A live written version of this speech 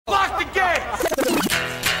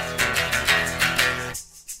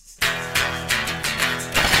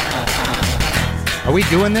Are we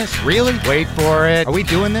doing this? Really? Wait for it. Are we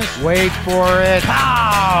doing this? Wait for it.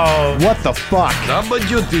 Pow! What the fuck?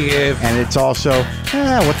 WTF. And it's also,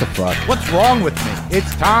 what the fuck? What's wrong with me?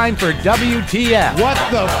 It's time for WTF. What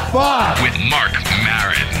the fuck? With Marc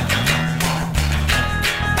Maron.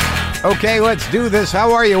 Okay, let's do this.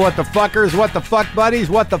 How are you, what the fuckers? What the fuck buddies?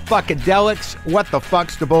 What the fuckadelics? What the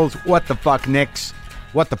fuckstables? What the fuck nicks?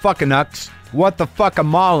 What the fuckanucks? What the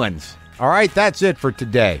fuckamollins? All right, that's it for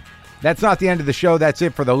today. That's not the end of the show. That's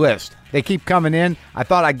it for the list. They keep coming in. I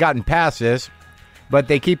thought I'd gotten past this, but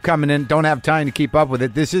they keep coming in. Don't have time to keep up with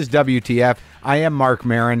it. This is WTF. I am Marc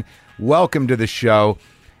Maron. Welcome to the show.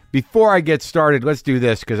 Before I get started, let's do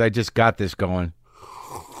this because I just got this going.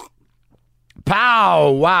 Pow!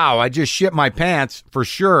 Wow, I just shit my pants for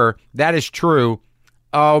sure. That is true.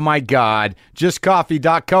 Oh my God.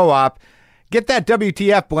 JustCoffee.coop. Get that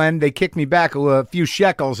WTF blend. They kicked me back a few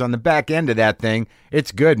shekels on the back end of that thing.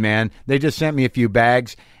 It's good, man. They just sent me a few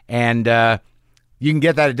bags, and you can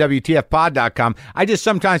get that at WTFpod.com. I just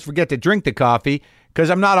sometimes forget to drink the coffee because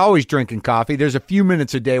I'm not always drinking coffee. There's a few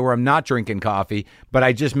minutes a day where I'm not drinking coffee, but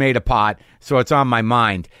I just made a pot, so it's on my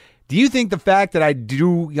mind. Do you think the fact that I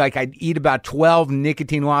eat about 12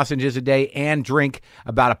 nicotine lozenges a day and drink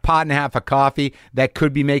about a pot and a half of coffee, that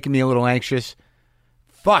could be making me a little anxious?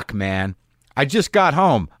 Fuck, man. I just got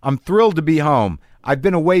home. I'm thrilled to be home. I've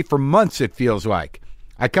been away for months, it feels like.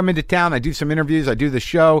 I come into town, I do some interviews, I do the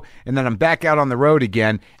show, and then I'm back out on the road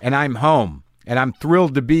again, and I'm home. And I'm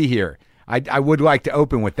thrilled to be here. I would like to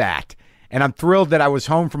open with that. And I'm thrilled that I was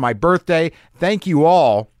home for my birthday. Thank you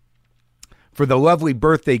all for the lovely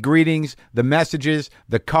birthday greetings, the messages,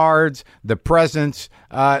 the cards, the presents.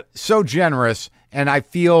 So generous, and I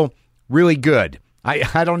feel really good.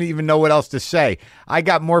 I don't even know what else to say. I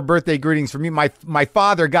got more birthday greetings from you. My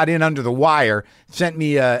father got in under the wire, sent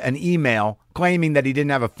me an email claiming that he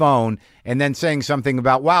didn't have a phone, and then saying something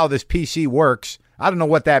about, wow, this PC works. I don't know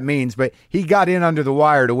what that means, but he got in under the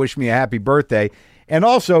wire to wish me a happy birthday. And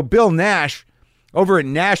also, Bill Nash, over at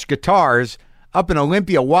Nash Guitars, up in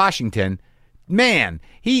Olympia, Washington, man,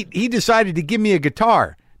 he decided to give me a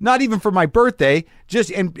guitar. Not even for my birthday,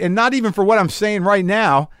 and not even for what I'm saying right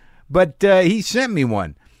now, but he sent me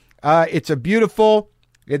one. It's a beautiful,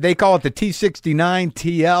 they call it the T69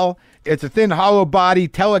 TL. It's a thin hollow body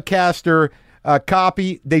Telecaster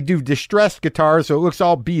copy. They do distressed guitars, so it looks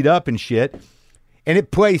all beat up and shit. And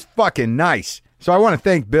it plays fucking nice. So I want to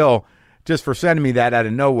thank Bill just for sending me that out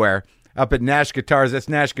of nowhere up at Nash Guitars. That's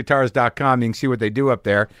nashguitars.com. You can see what they do up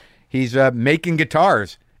there. He's making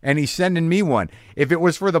guitars, and he's sending me one. If it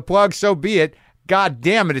was for the plug, so be it. God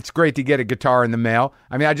damn it, it's great to get a guitar in the mail.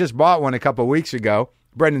 I mean, I just bought one a couple of weeks ago.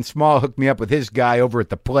 Brendan Small hooked me up with his guy over at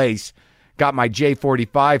the place. Got my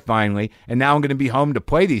J45 finally, and now I'm going to be home to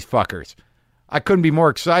play these fuckers. I couldn't be more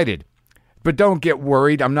excited. But don't get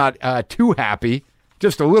worried. I'm not too happy,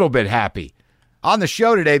 just a little bit happy. On the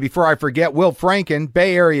show today, before I forget, Will Franken,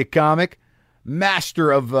 Bay Area comic,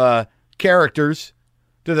 master of characters,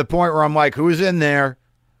 to the point where I'm like, who's in there?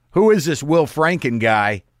 Who is this Will Franken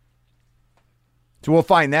guy? So we'll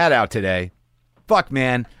find that out today. Fuck,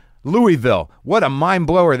 man. Louisville. What a mind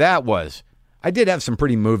blower that was. I did have some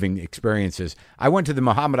pretty moving experiences. I went to the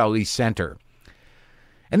Muhammad Ali Center.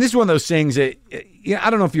 And this is one of those things that,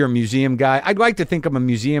 I don't know if you're a museum guy. I'd like to think I'm a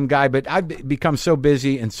museum guy, but I've become so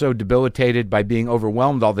busy and so debilitated by being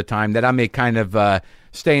overwhelmed all the time that I'm a kind of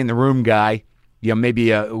stay in the room guy.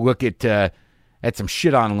 Maybe look at some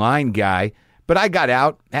shit online guy. But I got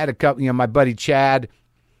out, had a couple, my buddy Chad,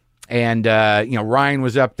 and, Ryan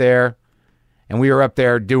was up there, and we were up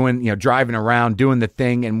there doing, driving around, doing the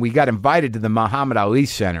thing, and we got invited to the Muhammad Ali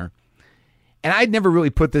Center. And I'd never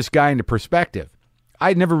really put this guy into perspective.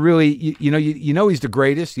 I'd never really, he's the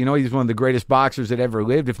greatest. He's one of the greatest boxers that ever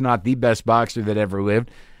lived, if not the best boxer that ever lived.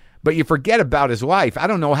 But you forget about his life. I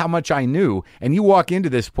don't know how much I knew. And you walk into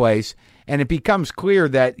this place, and it becomes clear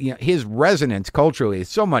that his resonance culturally is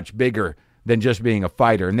so much bigger than just being a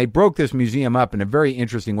fighter. And they broke this museum up in a very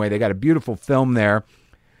interesting way. They got a beautiful film there.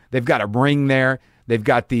 They've got a ring there. They've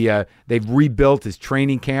got they've rebuilt his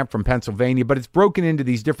training camp from Pennsylvania, but it's broken into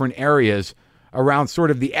these different areas around sort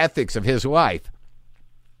of the ethics of his life.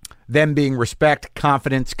 Them being respect,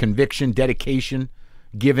 confidence, conviction, dedication,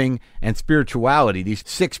 giving, and spirituality. These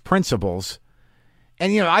 6 principles.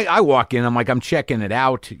 And, I walk in, I'm like, I'm checking it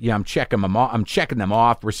out. I'm checking them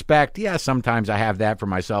off. Respect. Yeah, sometimes I have that for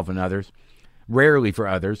myself and others. Rarely for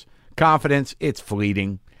others. Confidence, it's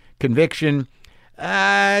fleeting. Conviction,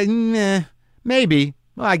 maybe.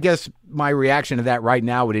 Well, I guess my reaction to that right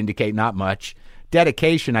now would indicate not much.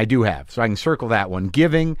 Dedication, I do have, so I can circle that one.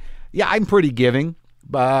 Giving, yeah, I'm pretty giving.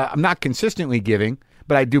 I'm not consistently giving,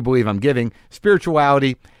 but I do believe I'm giving.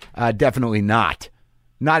 Spirituality, definitely not.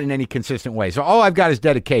 Not in any consistent way. So all I've got is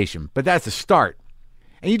dedication, but that's a start.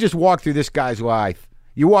 And you just walk through this guy's life.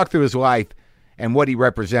 You walk through his life and what he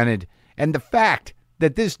represented, and the fact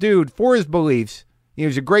that this dude, for his beliefs, he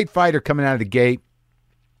was a great fighter coming out of the gate.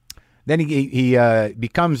 Then he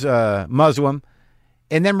becomes a Muslim,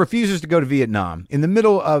 and then refuses to go to Vietnam. In the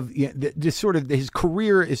middle of this sort of, his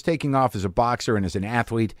career is taking off as a boxer and as an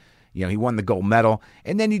athlete. He won the gold medal,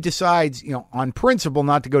 and then he decides, on principle,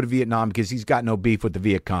 not to go to Vietnam because he's got no beef with the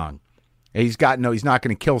Viet Cong. He's not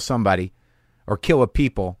going to kill somebody or kill a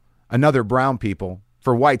people, another brown people,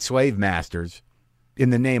 for white slave masters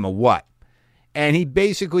in the name of what? And he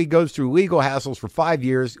basically goes through legal hassles for 5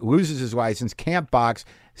 years, loses his license, can't box,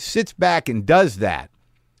 sits back and does that.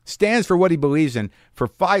 Stands for what he believes in for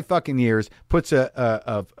 5 fucking years, puts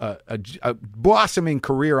a blossoming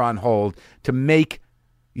career on hold to make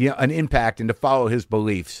an impact and to follow his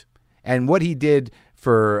beliefs. And what he did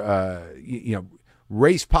for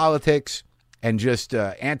race politics and just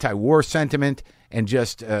anti-war sentiment and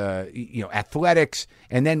just athletics,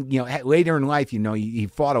 and then later in life, he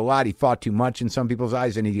fought a lot. He fought too much in some people's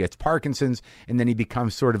eyes, and he gets Parkinson's, and then he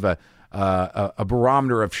becomes sort of a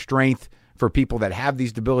barometer of strength for people that have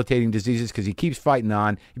these debilitating diseases because he keeps fighting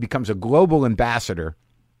on. He becomes a global ambassador,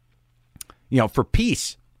 for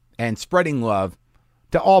peace and spreading love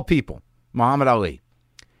to all people. Muhammad Ali.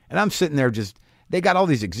 And I'm sitting there they got all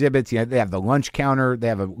these exhibits. They have the lunch counter. They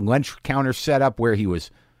have a lunch counter set up where he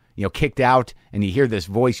was kicked out, and you hear this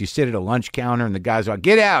voice. You sit at a lunch counter, and the guy's like,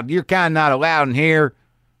 "Get out! You're kind of not allowed in here.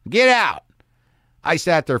 Get out!" I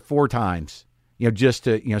sat there 4 times, just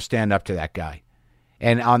to stand up to that guy.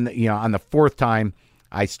 And on the 4th time,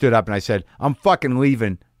 I stood up and I said, "I'm fucking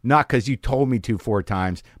leaving, not because you told me to 4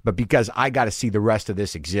 times, but because I got to see the rest of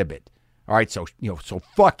this exhibit. All right, so so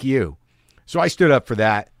fuck you." So I stood up for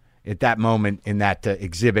that at that moment in that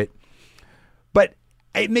exhibit. But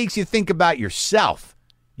it makes you think about yourself.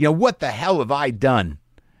 What the hell have I done?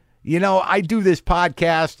 I do this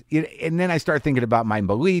podcast, and then I start thinking about my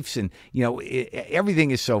beliefs, and, everything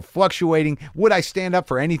is so fluctuating. Would I stand up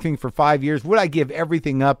for anything for 5 years? Would I give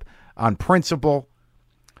everything up on principle?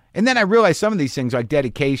 And then I realize some of these things like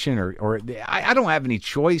dedication or I don't have any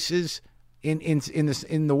choices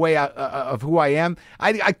in the way of who I am.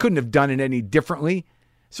 I couldn't have done it any differently.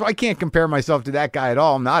 So I can't compare myself to that guy at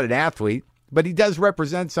all. I'm not an athlete, but he does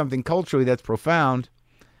represent something culturally that's profound.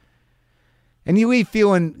 And you leave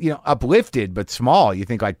feeling, uplifted but small. You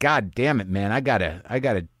think like, God damn it, man, I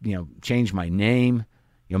gotta, change my name.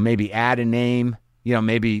 Maybe add a name.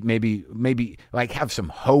 Maybe like have some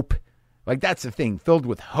hope. Like that's the thing, filled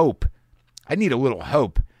with hope. I need a little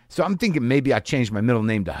hope. So I'm thinking maybe I change my middle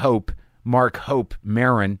name to Hope, Marc Hope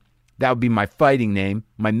Marin. That would be my fighting name,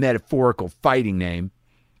 my metaphorical fighting name.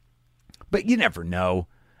 But you never know.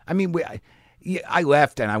 I mean, I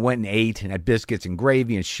left and I went and ate and had biscuits and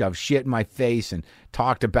gravy and shoved shit in my face and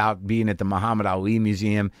talked about being at the Muhammad Ali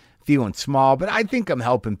Museum, feeling small. But I think I'm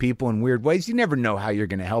helping people in weird ways. You never know how you're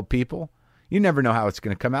going to help people. You never know how it's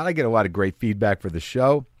going to come out. I get a lot of great feedback for the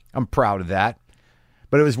show. I'm proud of that.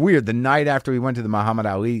 But it was weird. The night after we went to the Muhammad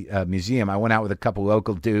Ali Museum, I went out with a couple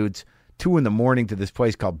local dudes, 2 a.m. to this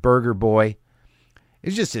place called Burger Boy. It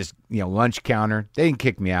was just this, lunch counter. They didn't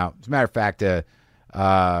kick me out. As a matter of fact,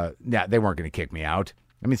 they weren't going to kick me out.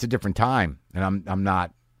 I mean, it's a different time, and I'm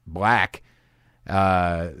not black.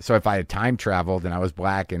 So if I had time traveled and I was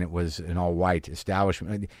black and it was an all-white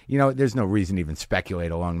establishment, there's no reason to even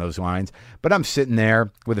speculate along those lines. But I'm sitting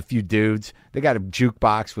there with a few dudes. They got a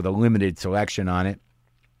jukebox with a limited selection on it.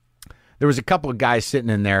 There was a couple of guys sitting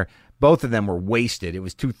in there. Both of them were wasted. It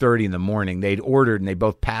was 2:30 in the morning. They'd ordered, and they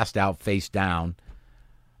both passed out face down.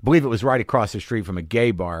 I believe it was right across the street from a gay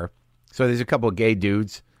bar. So there's a couple of gay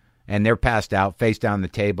dudes, and they're passed out, face down the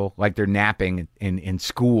table, like they're napping in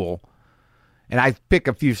school. And I pick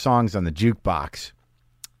a few songs on the jukebox.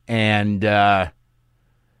 And I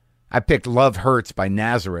picked Love Hurts by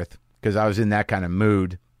Nazareth because I was in that kind of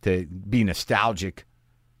mood to be nostalgic,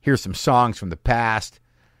 hear some songs from the past.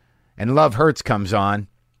 And Love Hurts comes on,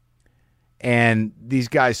 and these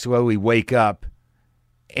guys slowly wake up.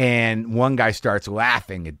 And one guy starts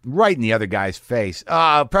laughing right in the other guy's face.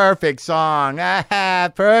 "Oh, perfect song. Ah,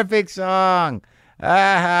 perfect song.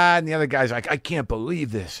 Ah." And the other guy's like, "I can't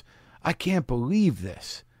believe this. I can't believe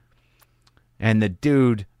this." And the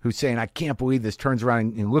dude who's saying, "I can't believe this," turns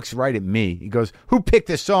around and looks right at me. He goes, "Who picked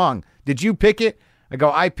this song? Did you pick it?" I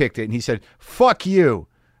go, "I picked it." And he said, "Fuck you.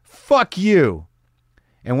 Fuck you."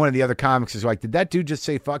 And one of the other comics is like, "Did that dude just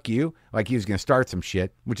say fuck you?" Like he was going to start some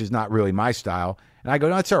shit, which is not really my style. And I go,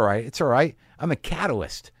 "No, it's all right. It's all right. I'm a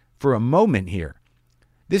catalyst for a moment here.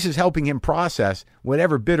 this is helping him process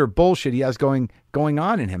whatever bitter bullshit he has going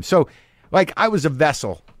on in him. So, like, I was a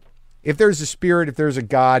vessel. If there's a spirit, if there's a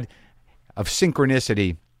God of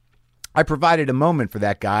synchronicity, I provided a moment for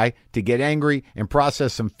that guy to get angry and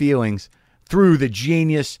process some feelings through the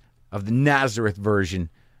genius of the Nazareth version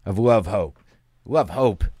of Love Hope. Love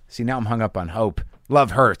Hope. See, now I'm hung up on hope.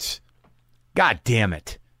 Love hurts. God damn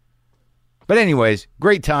it. But anyways,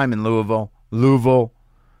 great time in Louisville.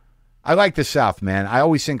 I like the South, man. I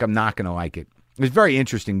always think I'm not going to like it. It's very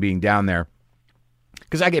interesting being down there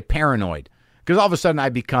because I get paranoid. Because all of a sudden I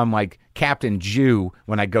become like Captain Jew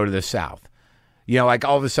when I go to the South. You know, like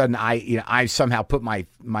all of a sudden I somehow put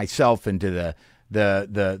myself into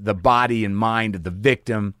the body and mind of the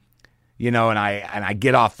victim, you know, and I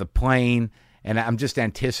get off the plane and I'm just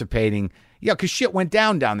anticipating, because shit went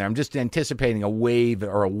down there. I'm just anticipating a wave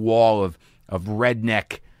or a wall of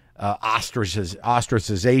redneck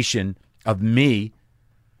ostracization of me,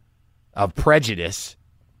 of prejudice,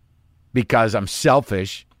 because I'm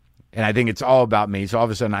selfish and I think it's all about me. So all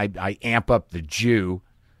of a sudden I amp up the Jew.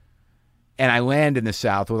 And I land in the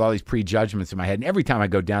South with all these prejudgments in my head. And every time I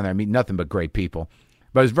go down there, I meet nothing but great people.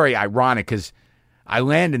 But it's very ironic because I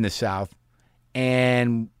land in the South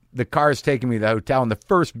and the car is taking me to the hotel. And the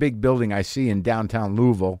first big building I see in downtown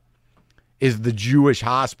Louisville is the Jewish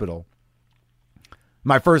hospital.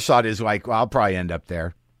 My first thought is like, well, I'll probably end up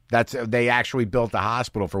there. They actually built a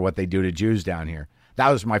hospital for what they do to Jews down here. That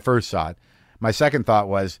was my first thought. My second thought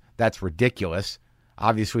was, that's ridiculous.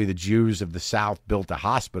 Obviously, the Jews of the South built a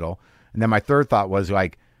hospital. And then my third thought was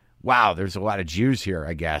like, wow, there's a lot of Jews here,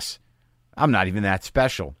 I guess. I'm not even that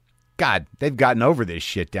special. God, they've gotten over this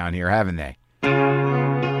shit down here, haven't they?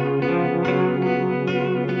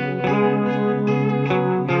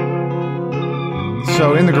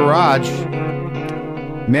 So in the garage,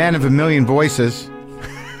 man of a million voices.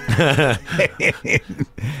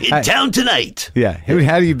 In town tonight. Yeah.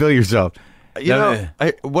 How do you bill yourself? You know,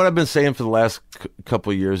 what I've been saying for the last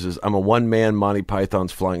couple of years is I'm a one-man Monty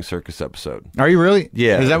Python's Flying Circus episode. Are you really?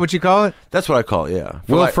 Yeah. Is that what you call it? That's what I call it, yeah.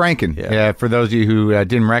 Will Franken. Yeah, for those of you who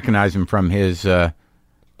didn't recognize him from his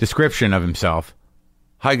description of himself.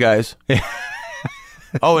 Hi, guys.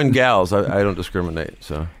 Oh, and gals. I don't discriminate.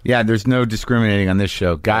 So yeah, there's no discriminating on this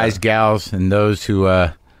show. Guys, gals, and those who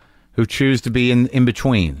choose to be in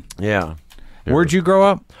between. Yeah. Where'd you grow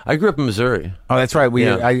up? I grew up in Missouri. Oh, that's right.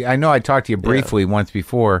 I know I talked to you briefly once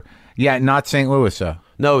before. Yeah, not St. Louis, though.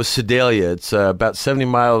 No, it's Sedalia. It's about 70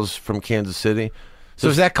 miles from Kansas City. So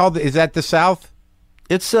is that the South?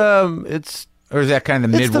 It's or is that kind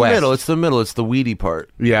of the Midwest? It's the middle. It's the weedy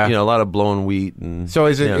part. Yeah. You know, a lot of blowing wheat. And so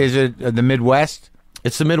is it the Midwest?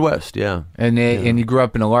 It's the Midwest, yeah. And you grew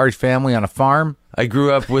up in a large family on a farm? I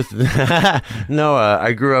grew up with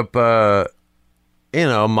I grew up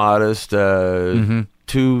modest,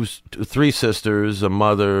 three sisters, a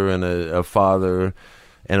mother and a father,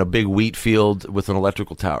 and a big wheat field with an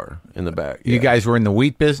electrical tower in the back. You guys were in the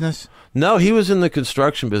wheat business? No, he was in the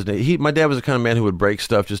construction business. My dad was the kind of man who would break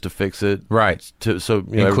stuff just to fix it. Right.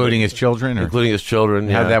 Including his children? Including his children,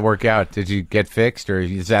 How did that work out? Did you get fixed, or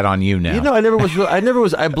is that on you now? You know, I never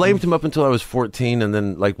was. I blamed him up until I was 14, and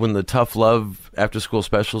then, like, when the Tough Love after-school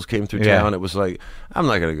specials came through town, it was like, I'm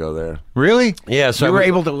not going to go there. Really? Yeah. So you were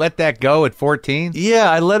able to let that go at 14?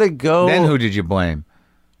 Yeah, I let it go. Then who did you blame?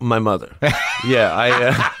 My mother.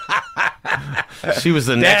 Yeah, she was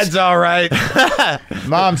the next. Dad's all right.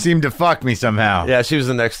 Mom seemed to fuck me somehow. Yeah, she was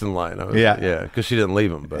the next in line. Yeah, because she didn't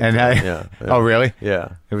leave him. But, yeah. Oh, really?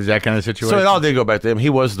 Yeah. It was that kind of situation? So it all did go back to him. He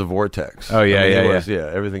was the vortex. Oh, yeah,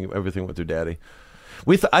 Everything went through Daddy.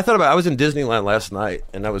 I was in Disneyland last night,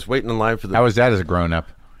 and I was waiting in line for the... How was that as a grown-up?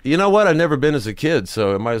 You know what? I've never been as a kid,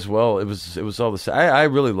 so it might as well. It was all the same. I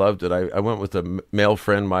really loved it. I went with a male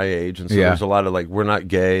friend my age, and so there was a lot of, like, we're not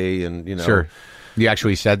gay, and, you know. Sure. You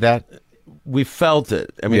actually said that? We felt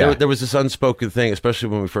it. I mean, there was this unspoken thing, especially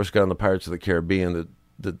when we first got on the Pirates of the Caribbean,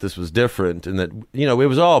 that this was different, and that, you know, it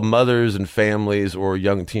was all mothers and families or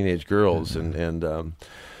young teenage girls,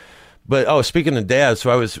 But speaking of Dad,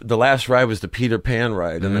 so the last ride was the Peter Pan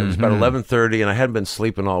ride, and it was about 11:30, and I hadn't been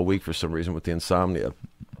sleeping all week for some reason with the insomnia.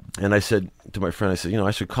 And I said to my friend,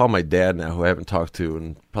 I should call my dad now, who I haven't talked to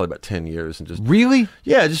in probably about 10 years, and just really,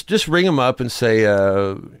 just ring him up and say,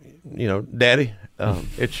 Daddy,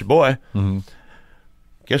 it's your boy. Mm-hmm.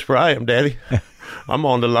 Guess where I am, Daddy? I'm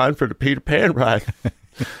on the line for the Peter Pan ride.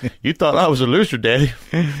 You thought I was a loser, Daddy,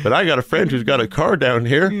 but I got a friend who's got a car down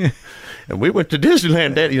here. And we went to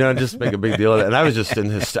Disneyland, Daddy. Just make a big deal of that. And I was just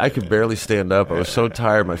I could barely stand up. I was so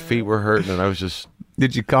tired. My feet were hurting, and I was just...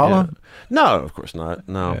 Did you call him? No, of course not.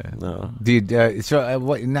 No. Did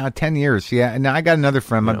what? Now 10 years. Yeah. Now I got another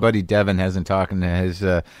friend. My buddy Devin hasn't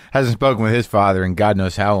spoken with his father in God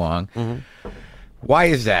knows how long. Mm-hmm. Why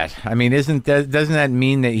is that? I mean, doesn't that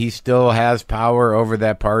mean that he still has power over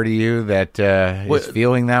that part of you that is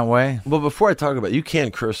feeling that way? Well, before I talk about it, you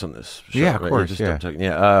can curse on this show, yeah, of right? course,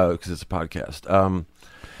 because it's a podcast.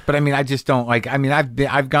 But I mean, I just don't like. I mean,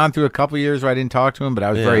 I've gone through a couple of years where I didn't talk to him, but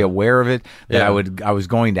I was very aware of it that I was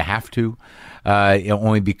going to have to,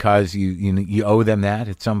 only because you owe them that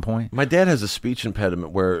at some point. My dad has a speech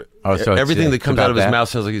impediment where everything that comes out of his mouth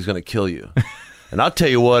sounds like he's going to kill you. And I'll tell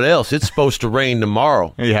you what else. It's supposed to rain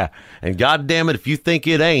tomorrow. Yeah. And goddamn it, if you think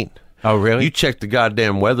it ain't. Oh, really? You check the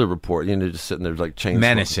goddamn weather report. You're just sitting there like chainsaw.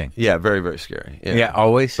 Menacing. Yeah, very, very scary. Yeah,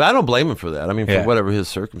 always. But I don't blame him for that. I mean, for whatever his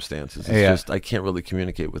circumstances. It's just I can't really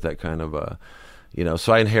communicate with that kind of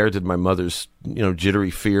so I inherited my mother's,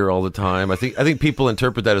 jittery fear all the time. I think people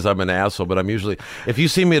interpret that as I'm an asshole, but I'm usually, if you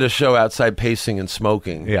see me at a show outside pacing and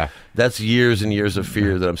smoking, that's years and years of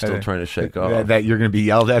fear that I'm still trying to shake off. That you're going to be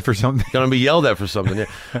yelled at for something? Going to be yelled at for something, yeah.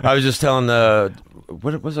 I was just telling,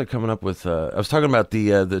 what was I coming up with? I was talking about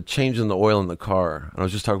the change in the oil in the car. And I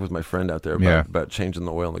was just talking with my friend out there about changing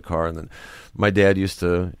the oil in the car. And then my dad used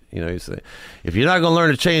to, he'd say, if you're not going to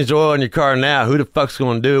learn to change the oil in your car now, who the fuck's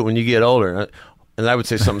going to do it when you get older? And I would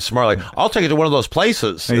say something smart like, I'll take it to one of those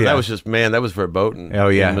places. And that was just, that was verboten. Oh,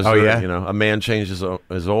 yeah. In Missouri, a man changes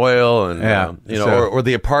his oil and, or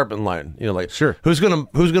the apartment line. Sure. Who's gonna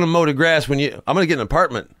mow the grass when I'm going to get an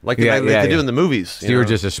apartment like they do in the movies. So you were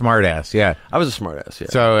just a smart ass, yeah. I was a smart ass,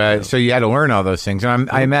 yeah. So you had to learn all those things. And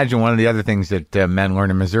I imagine one of the other things that men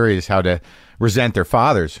learn in Missouri is how to resent their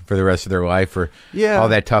fathers for the rest of their life for all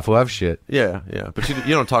that tough love shit. Yeah. But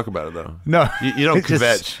you don't talk about it, though. No. You don't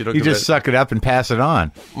kvetch. You just suck it up and pass it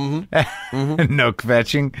on. Mm-hmm. No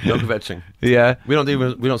kvetching. No kvetching. Yeah. We don't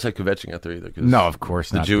say kvetching out there either. No, of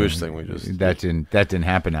course not. The Jewish thing we just... That didn't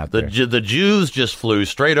happen out there. The Jews just flew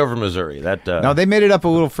straight over Missouri. No, they made it up a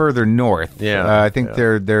little further north. Yeah. I think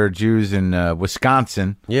there are Jews in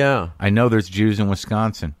Wisconsin. Yeah. I know there's Jews in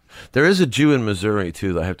Wisconsin. There is a Jew in Missouri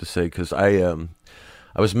too, I have to say, because I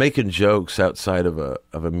was making jokes outside of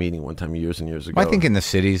a meeting one time years and years ago. Well, I think in the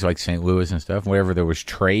cities like St. Louis and stuff, wherever there was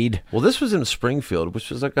trade. Well, this was in Springfield, which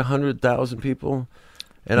was like 100,000 people.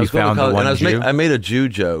 And I was going to college, and I made a Jew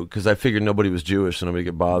joke because I figured nobody was Jewish, so nobody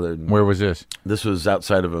get bothered. Where was this? This was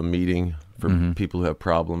outside of a meeting for people who have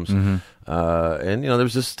problems. Mm-hmm. And there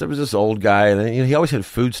was this old guy, and he always had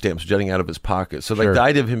food stamps jutting out of his pocket. So like the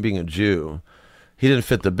idea of him being a Jew, he didn't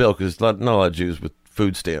fit the bill because not a lot of Jews with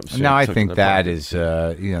food stamps. No, I think that is,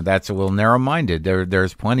 that's a little narrow-minded.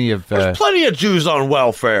 There's plenty of... There's plenty of Jews on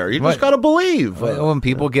welfare. You just got to believe. Well, when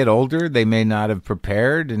people get older, they may not have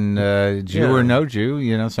prepared, and Jew or no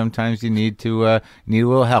Jew, sometimes you need a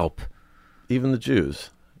little help. Even the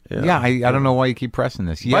Jews. Yeah, I don't know why you keep pressing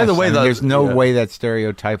this. Yes, by the way, there's no way that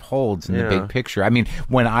stereotype holds in the big picture. I mean,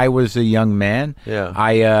 when I was a young man,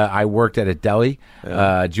 I worked at a deli,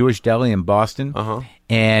 Jewish deli in Boston,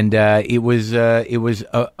 and it was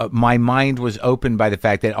my mind was opened by the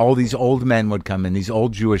fact that all these old men would come in, these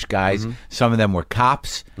old Jewish guys. Some of them were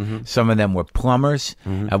cops, some of them were plumbers.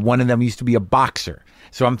 One of them used to be a boxer.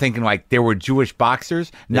 So I'm thinking like there were Jewish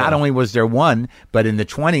boxers. Not only was there one, but in the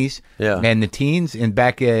 20s and the teens and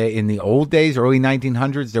back in the old days, early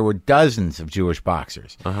 1900s, there were dozens of Jewish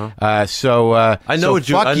boxers. I know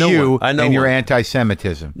you and your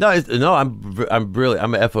anti-Semitism. No, I'm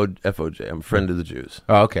a FOJ. I'm a friend of the Jews.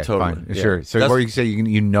 Oh, okay, totally. Fine, sure. So what you say?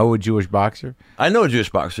 You know a Jewish boxer? I know a Jewish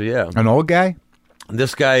boxer. Yeah, an old guy.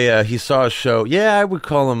 This guy, he saw a show. Yeah, I would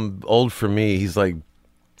call him old for me. He's like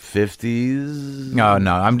 50s. No,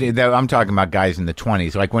 I'm talking about guys in the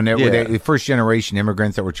 20s, like when they were the first generation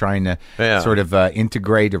immigrants that were trying to sort of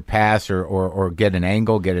integrate or pass or get an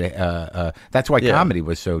angle, that's why comedy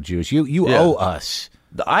was so Jewish. You owe us.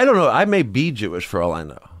 I don't know. I may be Jewish for all I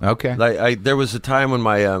know. Okay. There was a time when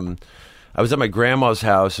I was at my grandma's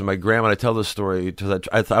house, and my grandma, and I tell this story because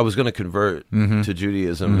I was going to convert to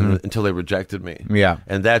Judaism until they rejected me. Yeah.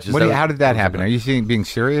 And that just... how did that happen? Are you being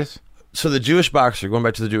serious? So the Jewish boxer, going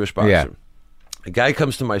back to the Jewish boxer, a guy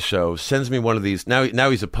comes to my show, sends me one of these. Now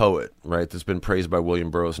he's a poet, right? That's been praised by William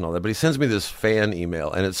Burroughs and all that. But he sends me this fan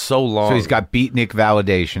email, and it's so long. So he's got beatnik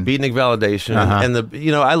validation.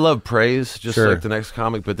 And I love praise, just like the next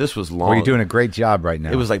comic. But this was long. Well, you're doing a great job right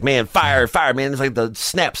now. It was like, man, fire, man! It's like the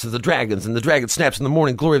snaps of the dragons, and the dragon snaps in the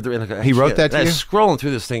morning glory of the. He wrote that to you? I was scrolling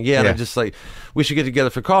through this thing, and I'm just like, we should get together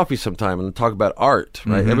for coffee sometime and talk about art,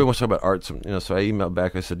 right? Everyone wants to talk about art, so I emailed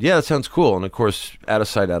back. I said, yeah, that sounds cool, and of course, out of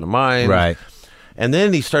sight, out of mind, right. And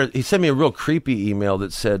then he sent me a real creepy email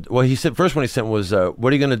that said, well, he said, first one he sent was,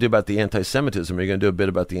 what are you going to do about the anti-Semitism? Are you going to do a bit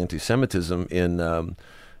about the anti-Semitism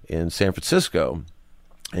in San Francisco?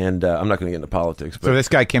 And I'm not going to get into politics. But So this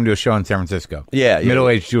guy came to a show in San Francisco. Yeah.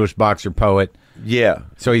 Middle-aged Jewish boxer poet. Yeah.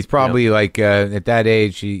 So he's probably like at that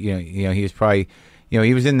age. He was probably,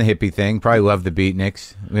 he was in the hippie thing. Probably loved the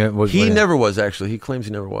beatniks. He never was, actually. He claims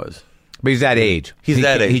he never was. But he's that age. He's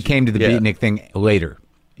that age. He came to the beatnik thing later.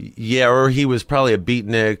 Yeah, or he was probably a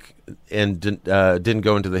beatnik and didn't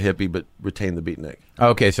go into the hippie, but retained the beatnik.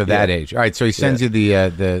 Okay, so that age. All right, so he sends you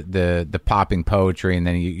the popping poetry, and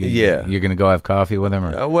then you're going to go have coffee with him?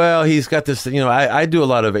 Or? Well, he's got this, I do a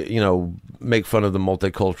lot of, make fun of the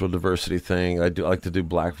multicultural diversity thing. I like to do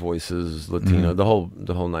black voices, Latino, the whole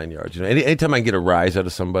 9 yards. Anytime I can get a rise out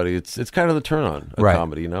of somebody, it's kind of the turn on of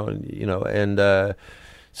comedy,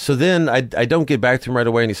 so then I don't get back to him right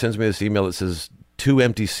away, and he sends me this email that says, 2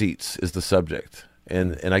 empty seats is the subject.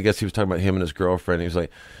 And I guess he was talking about him and his girlfriend. He was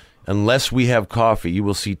like, unless we have coffee, you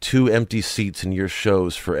will see 2 empty seats in your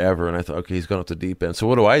shows forever. And I thought, okay, he's going off the deep end. So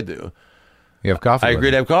what do? You have coffee. I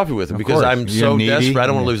agree to have coffee with him because I'm so desperate. I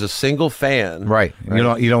don't want to lose a single fan. Right.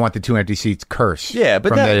 You don't want the 2 empty seats curse. Yeah,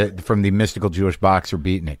 but from the mystical Jewish boxer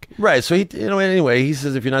beatnik. Right. So he, anyway, he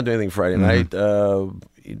says if you're not doing anything Friday night,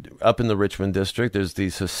 up in the Richmond district, there's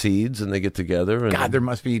these Hasids, and they get together. And, God, there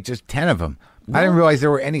must be just 10 of them. I didn't realize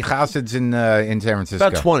there were any Hasids in San Francisco.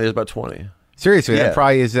 About 20. There's about 20. Seriously, that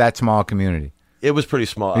probably is that small community. It was pretty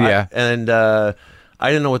small. Yeah. I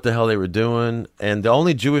didn't know what the hell they were doing. And the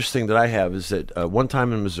only Jewish thing that I have is that one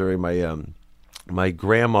time in Missouri, my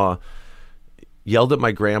grandma yelled at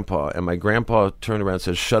my grandpa, and my grandpa turned around and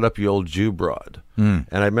said, "Shut up, you old Jew broad." And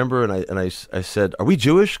I remember, and I said, "Are we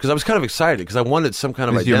Jewish?" Because I was kind of excited because I wanted some kind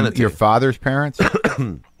of identity. Your father's parents?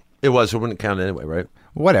 It was. It wouldn't count anyway, right?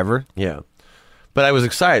 Whatever. Yeah. But I was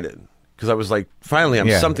excited because I was like, finally,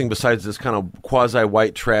 I'm something besides this kind of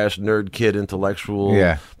quasi-white trash nerd kid intellectual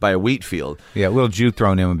by a wheat field. Yeah, a little Jew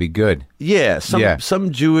thrown in would be good. Yeah,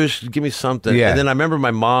 some Jewish, give me something. Yeah. And then I remember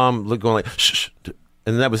my mom going like, shh, and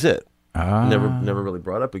then that was it. Ah. Never really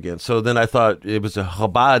brought up again. So then I thought it was a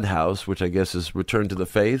Chabad house, which I guess is Return to the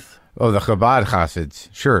Faith. Oh, the Chabad Hasids.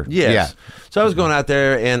 Sure. Yes. Yeah. So I was going out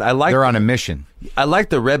there, and they're on a mission. I liked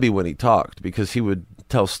the Rebbe when he talked because he would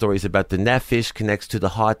tell stories about the nefesh connects to the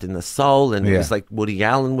heart and the soul, and it was like Woody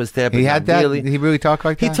Allen was there. But he had that. Really. He really talked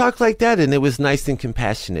like that. He talked like that, and it was nice and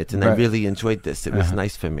compassionate, and I really enjoyed this. It was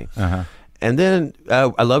nice for me. And then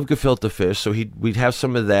I love gefilte fish, so we'd have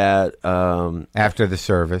some of that after the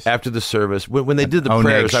service. When they did the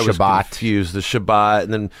prayers, I was confused. The Shabbat,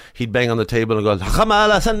 and then he'd bang on the table and go,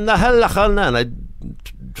 and I'd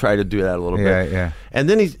try to do that a little bit. Yeah. And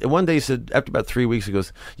then one day he said, after about 3 weeks, he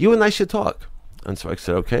goes, "You and I should talk." And so I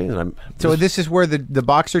said, okay. And so this is where the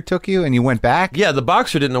boxer took you, and you went back? Yeah, the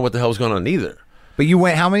boxer didn't know what the hell was going on either. But you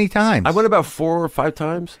went how many times? I went about 4 or 5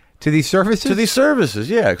 times. To these services?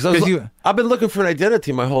 Yeah. Because I've been looking for an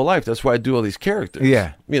identity my whole life. That's why I do all these characters.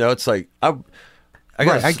 Yeah. It's like, I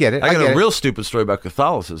get it. I got a real stupid story about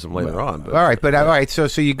Catholicism later on. But, all right. So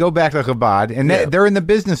you go back to Chabad, and they're in the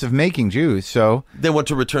business of making Jews, so... They want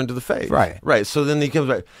to return to the faith. Right. So then he comes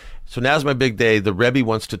back. So now's my big day. The Rebbe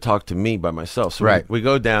wants to talk to me by myself. So we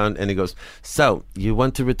go down, and he goes, "So, you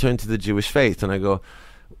want to return to the Jewish faith?" And I go,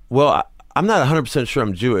 "Well, I'm not 100% sure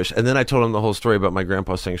I'm Jewish." And then I told him the whole story about my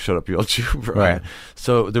grandpa saying, "Shut up, you old Jew, bro." Right.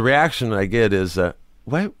 So the reaction I get is,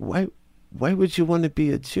 why would you want to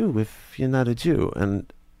be a Jew if you're not a Jew?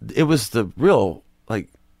 And it was the real, like,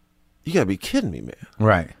 you got to be kidding me, man.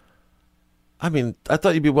 Right. I mean, I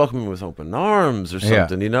thought you'd be welcoming me with open arms or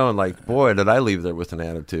something, and like, boy, did I leave there with an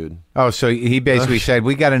attitude. Oh, so he basically said,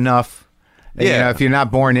 we got enough. Yeah. If you're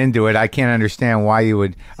not born into it, I can't understand why you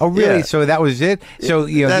would. Oh, really? Yeah. So that was it? So,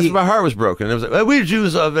 my heart was broken. It was like, well, we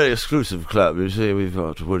Jews are a very exclusive club. You see, we've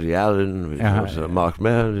got Woody Allen, we've got Marc.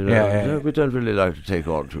 We don't really like to take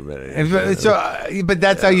on too many. So, but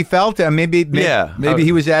that's how you felt? Maybe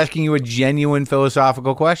he was asking you a genuine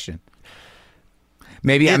philosophical question.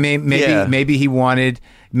 Maybe he wanted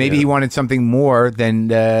he wanted something more than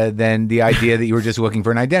the idea that you were just looking for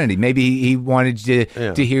an identity. Maybe he wanted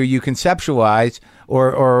to hear you conceptualize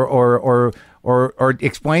or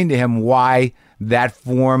explain to him why that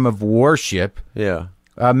form of worship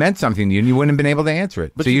meant something to you, and you wouldn't have been able to answer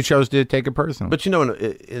it. But you chose to take it personal. But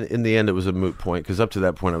in the end, it was a moot point because up to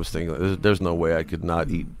that point, I was thinking, there's no way I could not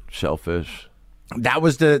eat shellfish. That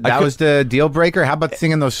was the deal breaker. How about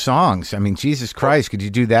singing those songs? I mean, Jesus Christ, could you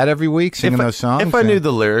do that every week, singing those songs? If I knew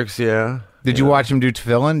the lyrics, yeah. Did you watch them do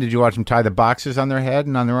tefillin? Did you watch them tie the boxes on their head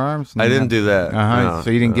and on their arms? I didn't do that. No, so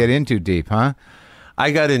you didn't get in too deep, huh?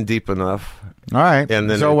 I got in deep enough. All right. And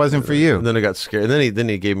then so it wasn't for you. And then I got scared. And then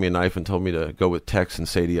he gave me a knife and told me to go with Tex and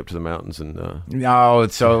Sadie up to the mountains. And No,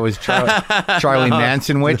 so it was Charlie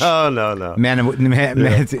Manson witch? no.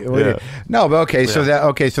 Yeah. No, but okay, so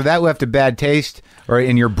that left a bad taste or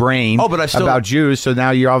in your brain about Jews, so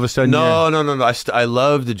now you're all of a sudden... No. I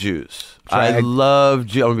love the Jews. I love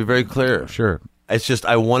Jews. I'm going to be very clear. Sure. It's just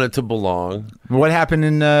I wanted to belong. What happened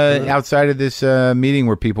in outside of this meeting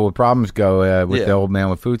where people with problems go with the old man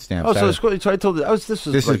with food stamps? Oh, so it's cool. So I told you, this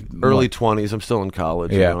was early 20s. I'm still in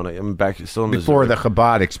college. Yeah. You know, and I'm back still in before Missouri. the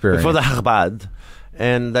Chabad experience. Before the Chabad.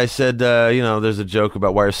 And I said, there's a joke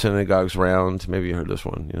about why are synagogues round? Maybe you heard this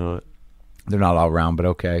one. You know, they're not all round, but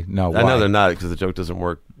okay. No, I know they're not because the joke doesn't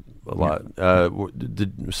work a lot. Yeah.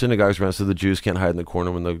 The synagogues around so the Jews can't hide in the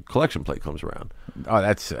corner when the collection plate comes around. Oh,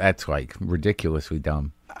 that's like ridiculously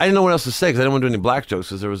dumb. I didn't know what else to say because I didn't want to do any black jokes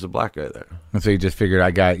because there was a black guy there. And so you just figured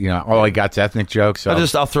all I got's ethnic jokes. So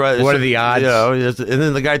I'll throw it. What are the odds? And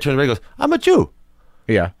then the guy turned around and goes, "I'm a Jew."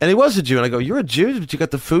 Yeah. And he was a Jew. And I go, "You're a Jew, but you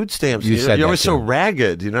got the food stamps. You're always so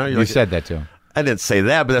ragged, you know." You said that to him. I didn't say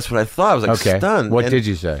that, but that's what I thought. I was like stunned. What did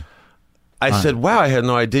you say? I said, "Wow, I had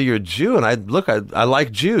no idea you're a Jew." And I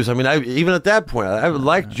like Jews. I mean, even at that point, I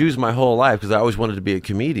liked Jews my whole life because I always wanted to be a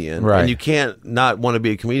comedian. Right. And you can't not want to be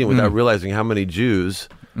a comedian without realizing how many Jews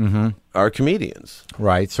are comedians.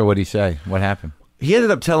 Right. So what did he say? What happened? He ended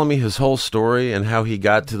up telling me his whole story and how he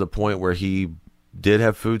got to the point where he did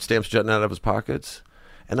have food stamps jutting out of his pockets.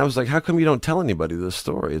 And I was like, "How come you don't tell anybody this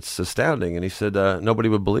story? It's astounding." And he said, "Nobody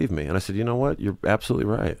would believe me." And I said, "You know what? You're absolutely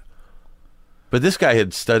right." But this guy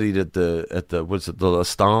had studied at the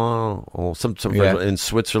L'Estan or some in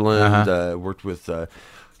Switzerland.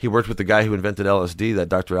 He worked with the guy who invented LSD, that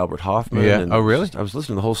Dr. Albert Hoffman. Yeah. And oh, really? I was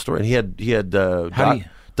listening to the whole story, and he had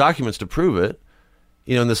documents to prove it.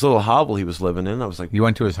 You know, in this little hovel he was living in. I was like, "You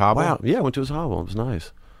went to his hovel?" Wow. Yeah, I went to his hovel. It was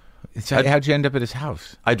nice. How'd you end up at his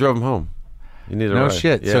house? I drove him home. You need a no ride.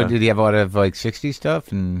 shit. Yeah. So did he have a lot of like 60s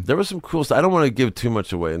stuff? And there was some cool stuff. I don't want to give too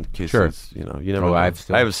much away in case it's, you never know. I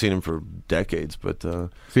haven't seen him for decades, but so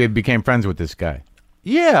you became friends with this guy.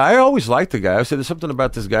 Yeah, I always liked the guy. I said there's something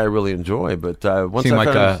about this guy I really enjoy, but once seemed I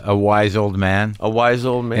like a wise old man. A wise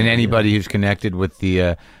old man. And anybody who's connected with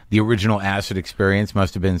the original acid experience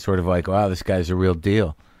must have been sort of like, wow, this guy's a real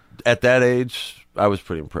deal. At that age, I was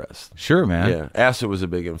pretty impressed. Sure, man. Yeah, acid was a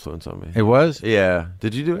big influence on me. It was? Yeah.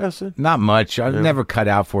 Did you do acid? Not much. I never cut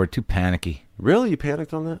out for it. Too panicky. Really? You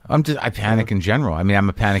panicked on that? I panic in general. I mean, I'm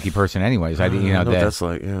a panicky person anyways. I know what that's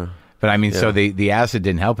like, yeah. But I mean, so the acid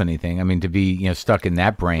didn't help anything. I mean, to be stuck in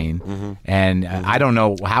that brain, and I don't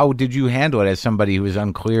know, how did you handle it as somebody who was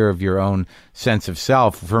unclear of your own sense of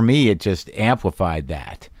self? For me, it just amplified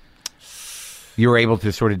that. You were able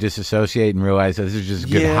to sort of disassociate and realize that this is just a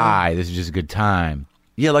good high. This is just a good time.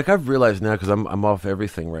 Yeah, like I've realized now because I'm off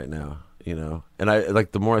everything right now, and I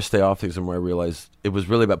like the more I stay off things, the more I realize it was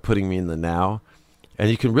really about putting me in the now, and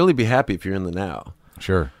you can really be happy if you're in the now.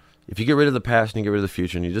 Sure. If you get rid of the past and you get rid of the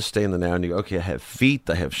future and you just stay in the now and you go, okay, I have feet,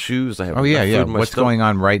 I have shoes, I have food in my what's stomach. going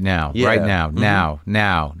on right now? Yeah. Right now,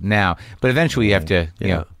 now. But eventually you have to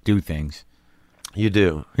do things. You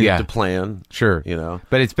do. You have to plan. Sure.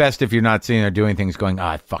 But it's best if you're not sitting there doing things going,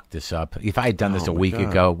 I fucked this up. If I had done this a week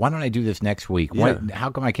ago, why don't I do this next week? Yeah. How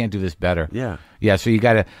come I can't do this better? Yeah. Yeah, so you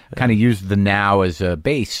got to kind of use the now as a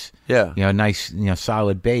base. Yeah. A nice,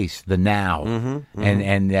 solid base, the now.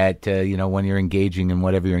 And that, when you're engaging in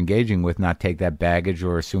whatever you're engaging with, not take that baggage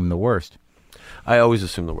or assume the worst. I always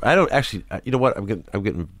assume the worst. I don't actually, you know what? I'm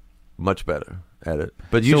getting much better at it.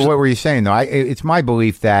 But so what were you saying though? It's my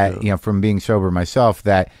belief that from being sober myself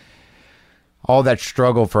that all that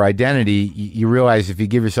struggle for identity, you realize if you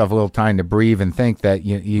give yourself a little time to breathe and think that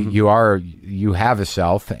you have a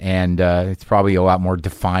self, and it's probably a lot more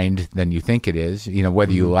defined than you think it is.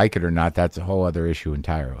 Whether you like it or not, that's a whole other issue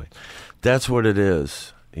entirely. That's what it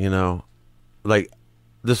is. Like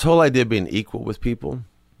this whole idea of being equal with people.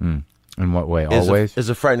 In what way? Always? Is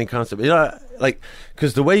a frightening concept.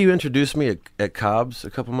 Because the way you introduced me at Cobb's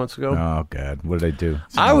a couple months ago. Oh, God. What did I do?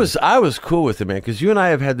 I was cool with it, man, because you and I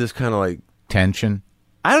have had this kind of like... Tension?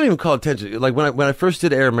 I don't even call it tension. Like when I first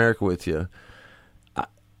did Air America with you,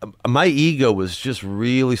 my ego was just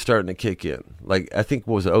really starting to kick in. Like, I think,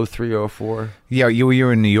 what was it, 03 or 04? Yeah, you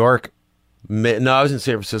were in New York? No, I was in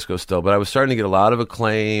San Francisco still, but I was starting to get a lot of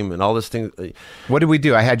acclaim and all this thing. What did we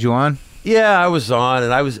do? I had you on? Yeah, I was on,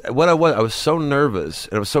 and I was so nervous,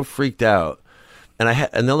 and I was so freaked out, and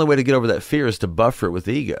the only way to get over that fear is to buffer it with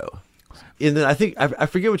ego. and then I think I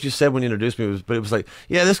forget what you said when you introduced me, but it was like,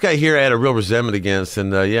 yeah, this guy here I had a real resentment against,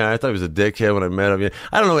 and yeah, I thought he was a dickhead when I met him. Yeah,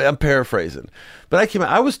 I don't know, I'm paraphrasing, but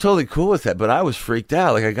I was totally cool with that, but I was freaked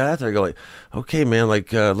out. Like I got out there, I go like, okay, man,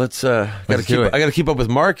 like I gotta keep up with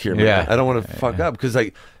Mark here, man. Yeah. I don't want to fuck up because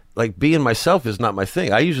like being myself is not my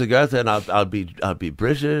thing. I usually go out there and I'll be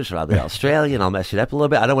British or I'll be Australian. I'll mess it up a little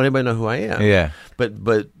bit. I don't want anybody to know who I am. Yeah.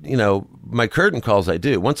 But you know, my curtain calls I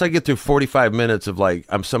do. Once I get through 45 minutes of like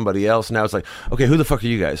I'm somebody else, now it's like, okay, who the fuck are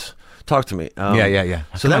you guys? Talk to me. Yeah.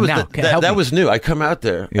 So Come that on was now. that was new. I come out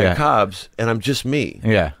there at Cobb's and I'm just me.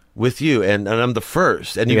 Yeah. With you, and I'm the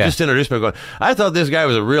first, and you Yeah. just introduced me. Going, I thought this guy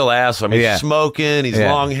was a real asshole. I mean, he's smoking, he's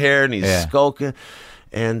long haired, and he's skulking,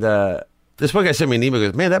 and this one guy sent me an email.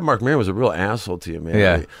 Goes, man, that Marc Maron was a real asshole to you, man.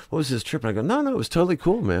 Yeah. Like, what was his trip? And I go, no, it was totally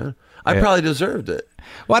cool, man. I probably deserved it.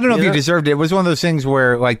 Well, I don't know if you deserved it. It was one of those things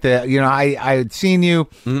where, like, I had seen you,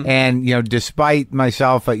 and despite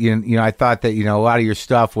myself, I thought that a lot of your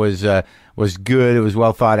stuff was good. It was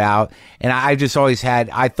well thought out, and I just always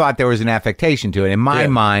I thought there was an affectation to it in my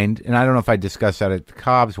mind, and I don't know if I discussed that at the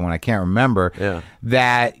Cobb's one. I can't remember. Yeah.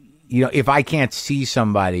 That if I can't see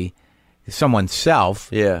someone's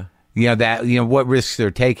self, what risks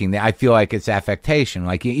they're taking. I feel like it's affectation.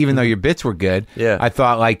 Like even though your bits were good, I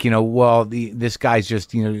thought like this guy's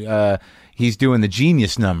just he's doing the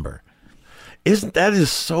genius number. That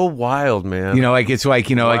is so wild, man? Like it's like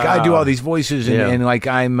like I do all these voices and like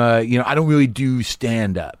I'm I don't really do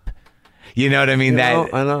stand up. You know what I mean?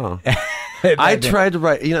 I know. I tried to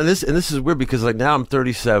write. This is weird because like now I'm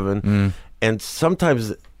 37, and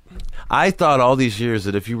sometimes I thought all these years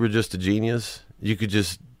that if you were just a genius, you could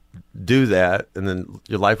just do that and then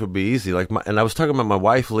your life would be easy. Like and I was talking about my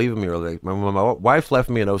wife leaving me, or like my wife left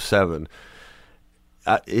me in 2007.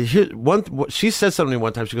 She said something to me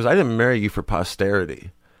one time. She goes, I didn't marry you for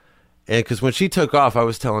posterity. And because when she took off, I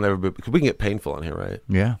was telling everybody, because we can get painful on here, right?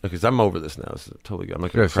 Yeah. Because I'm over this now. It's totally good. I'm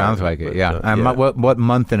not sure, sounds like it. Yeah. What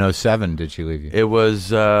month in 2007 did she leave you? It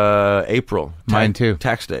was April. Mine too.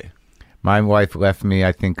 Tax day. My wife left me,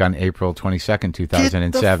 I think, on April 22nd,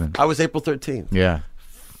 2007. I was April 13th. Yeah.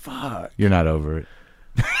 Fuck. You're not over it.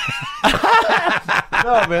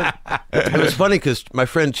 No, man. It was funny because my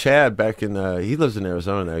friend Chad back in he lives in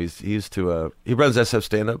Arizona now. He used to he runs SF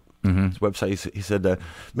Stand Up. His website. He said,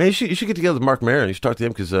 man, you should get together with Marc Maron. You should talk to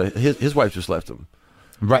him because his wife just left him.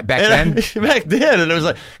 Right back then. Back then, and it was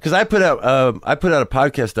like because I put out a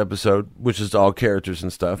podcast episode which is all characters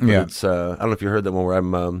and stuff. But it's I don't know if you heard that one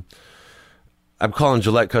where I'm calling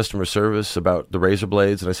Gillette customer service about the razor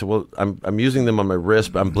blades, and I said, well, I'm using them on my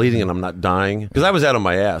wrist, but I'm bleeding and I'm not dying. Because I was out on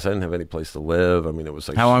my ass. I didn't have any place to live. I mean, it was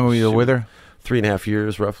like... How long were you with her? 3.5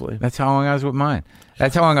 years, roughly. That's how long I was with mine.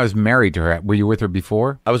 That's how long I was married to her. Were you with her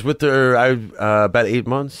before? I was with her about 8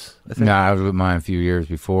 months, I think. No, I was with mine a few years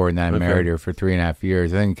before, and then I married her for 3.5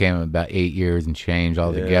 years. I think it came about 8 years and change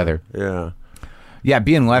altogether. Yeah,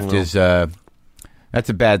 being left is... That's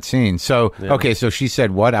a bad scene. So, okay, so she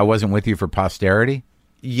said what? I wasn't with you for posterity?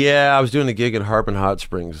 Yeah, I was doing a gig in Harbin Hot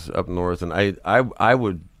Springs up north, and I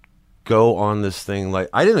would go on this thing like...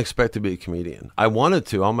 I didn't expect to be a comedian. I wanted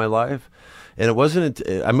to all my life, and it wasn't...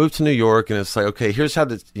 I moved to New York, and it's like, okay, here's how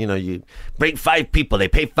you bring 5 people, they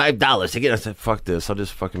pay $5 to get... I said, fuck this, I'll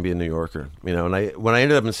just fucking be a New Yorker. And when I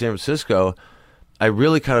ended up in San Francisco, I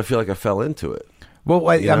really kind of feel like I fell into it. Well,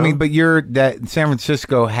 I mean, but that San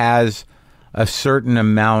Francisco has... a certain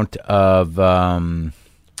amount of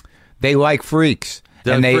they like freaks,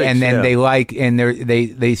 they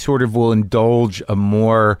sort of will indulge a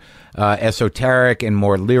more esoteric and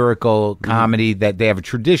more lyrical comedy. That they have a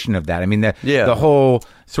tradition of that. I mean, the whole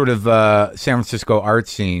sort of San Francisco art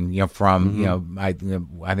scene, from I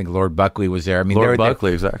think Lord Buckley was there. I mean, Lord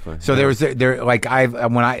Buckley, exactly. So there was like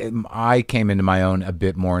when I came into my own a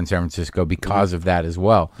bit more in San Francisco because of that as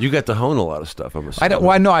well. You got to hone a lot of stuff.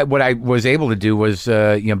 What I was able to do was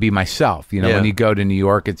be myself. When you go to New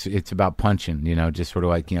York, it's about punching. Just sort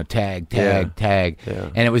of like tag,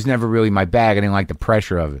 and it was never really my bag. I didn't like the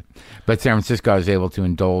pressure of it. But San Francisco, I was able to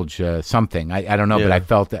indulge something. I don't know, but I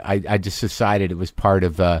felt that I just decided it was part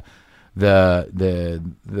of the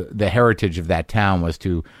heritage of that town was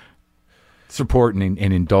to support and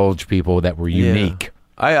indulge people that were unique.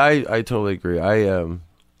 I totally agree.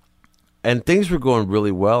 And things were going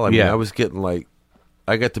really well. I mean, I was getting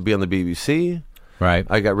I got to be on the BBC. Right.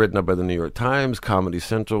 I got written up by the New York Times. Comedy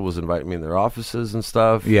Central was inviting me in their offices and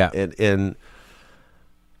stuff. Yeah. And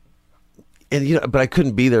but I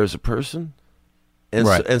couldn't be there as a person. And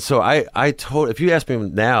right. So I told, if you ask me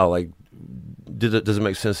now, does it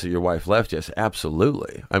make sense that your wife left? Yes,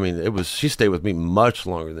 absolutely. I mean, she stayed with me much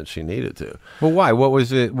longer than she needed to. Well, why? What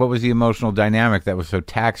was it? What was the emotional dynamic that was so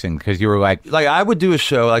taxing? Because you were like I would do a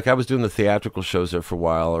show, like I was doing the theatrical shows there for a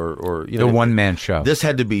while, or the one-man show. This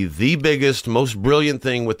had to be the biggest, most brilliant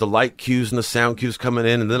thing with the light cues and the sound cues coming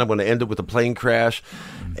in, and then I'm going to end it with a plane crash,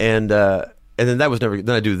 and then that was never.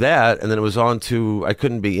 Then I do that, and then it was on to I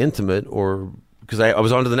couldn't be intimate, or because I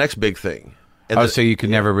was on to the next big thing. And so you could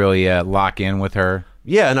never really lock in with her.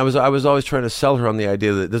 Yeah, and I was always trying to sell her on the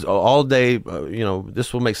idea that this all day,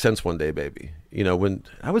 this will make sense one day, baby. When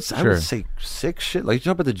I would say sick shit, like you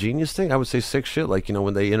talk about the genius thing, I would say sick shit, like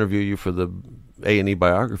when they interview you for the A&E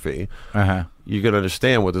biography, you're gonna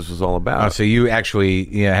understand what this was all about. Oh, so you actually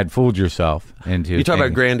had fooled yourself into. You talk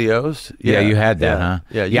about grandiose, yeah, you had that, huh?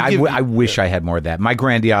 Yeah, I wish I had more of that. My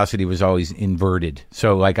grandiosity was always inverted,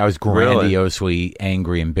 so like I was grandiosely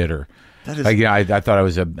angry and bitter. That is, I thought I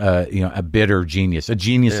was a bitter genius, a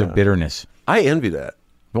genius of bitterness. I envy that.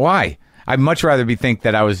 Why? I'd much rather think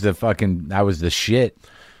that I was the shit.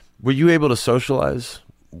 Were you able to socialize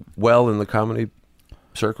well in the comedy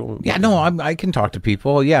circle? Yeah, no, I can talk to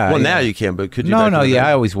people. Yeah. Well, now you can, but could you? No,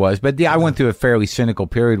 I always was, but I went through a fairly cynical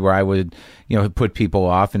period where I would, put people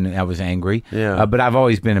off, and I was angry. Yeah. But I've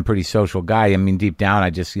always been a pretty social guy. I mean, deep down,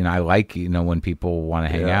 I just, I like, when people want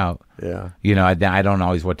to hang out. Yeah. I don't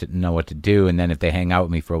always know what to do, and then if they hang out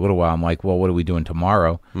with me for a little while, I'm like, well, what are we doing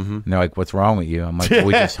tomorrow? Mm-hmm. And they're like, what's wrong with you? I'm like, well,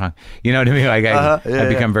 we just hung. You know what I mean? Like I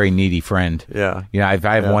become a very needy friend. Yeah. If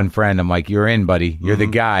I have one friend, I'm like, you're in, buddy. You're the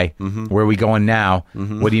guy. Mm-hmm. Where are we going now?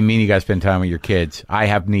 Mm-hmm. What do you mean you got to spend time with your kids? I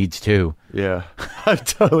have needs too. Yeah, I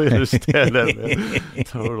totally understand that, man.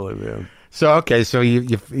 Totally, man. So okay, so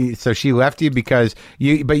so she left you because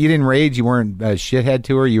but you didn't rage. You weren't a shithead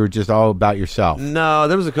to her. You were just all about yourself. No,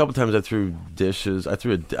 there was a couple times I threw dishes. I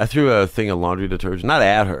threw a thing of laundry detergent, not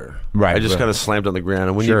at her. Right. I just kind of slammed on the ground.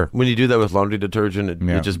 And when you do that with laundry detergent,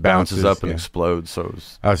 it just bounces up and explodes. So it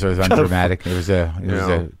was, so it was undramatic. It was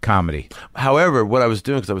a comedy. However, what I was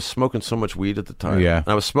doing, because I was smoking so much weed at the time. Yeah. And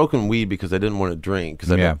I was smoking weed because I didn't want to drink,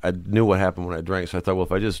 because I knew what happened when I drank. So I thought, well,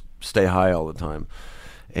 if I just stay high all the time.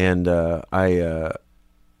 And I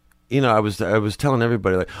was telling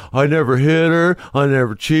everybody, like, I never hit her, I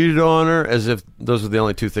never cheated on her, as if those were the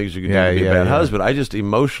only two things you could do to be a bad husband. I just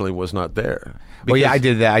emotionally was not there. Well, yeah, I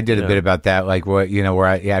did that. I did a bit about that, like where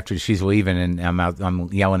after she's leaving and I'm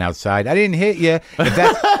yelling outside, I didn't hit you.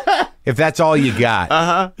 If that's all you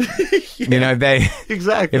got,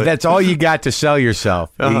 exactly. If that's all you got to sell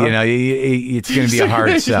yourself, it's going to be a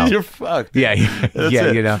hard sell. You're fucked. Yeah,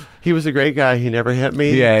 it. He was a great guy. He never hit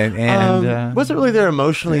me. Yeah, and wasn't really there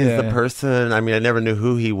emotionally as the person. I mean, I never knew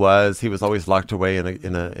who he was. He was always locked away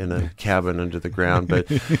in a cabin under the ground, but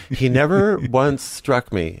he never once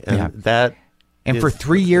struck me, and that. And for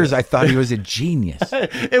 3 years, I thought he was a genius.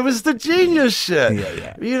 It was the genius shit.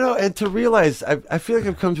 Yeah. And to realize, I feel like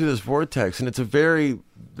I've come through this vortex, and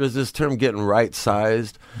there's this term getting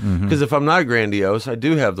right-sized, because if I'm not grandiose, I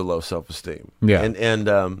do have the low self-esteem. Yeah. And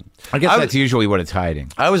I guess that's usually what it's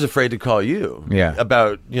hiding. I was afraid to call you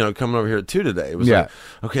about, coming over here at 2 today. It was like,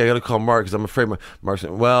 okay, I got to call Mark because I'm afraid Mark's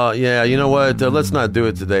saying, well, yeah, you know what, let's not do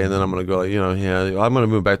it today. And then I'm going to go, I'm going to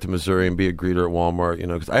move back to Missouri and be a greeter at Walmart,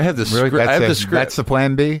 because I have this script. I have this script. That's the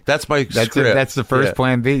plan B? That's my script. That's the first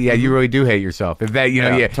plan B? Yeah, you really do hate yourself. If that,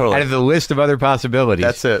 totally. Out of the list of other possibilities.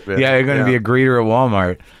 That's it, man. Yeah, you're going to be a greeter at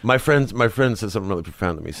Walmart. My friend said something really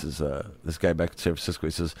profound to me. He says, this guy back in San Francisco,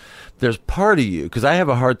 he says, there's part of you, because I have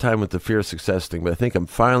a hard time with the fear of success thing, but I think I'm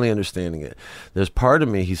finally understanding it. There's part of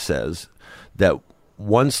me, he says, that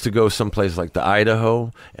wants to go someplace like the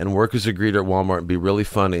Idaho and work as a greeter at Walmart and be really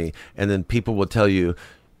funny, and then people will tell you,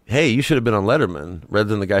 hey, you should have been on Letterman, rather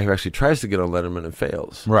than the guy who actually tries to get on Letterman and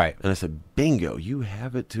fails. Right. And I said, bingo, you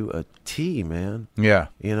have it to a T, man. Yeah.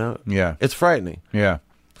 Yeah. It's frightening. Yeah.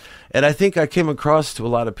 And I think I came across to a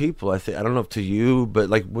lot of people. I don't know if to you, but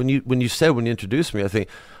like when you introduced me, I think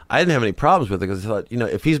I didn't have any problems with it, because I thought,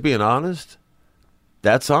 if he's being honest,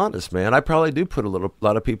 that's honest, man. I probably do put a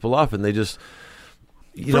lot of people off, and they just.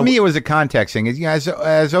 For me, it was a context thing.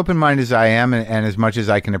 As open-minded as I am, and as much as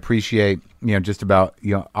I can appreciate, just about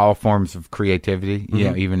all forms of creativity,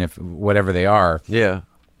 even if whatever they are. Yeah.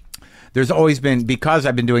 There's always been, because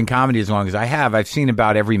I've been doing comedy as long as I have, I've seen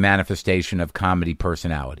about every manifestation of comedy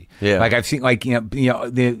personality. Yeah. Like I've seen,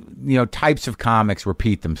 the types of comics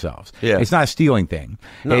repeat themselves. Yeah. It's not a stealing thing.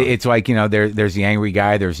 No. It's like, there's the angry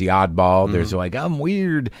guy, there's the oddball, there's like, I'm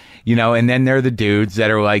weird, and then there are the dudes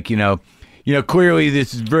that are like, clearly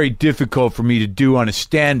this is very difficult for me to do on a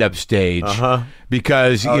stand-up stage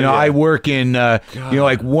because, I work in,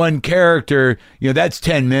 like one character, that's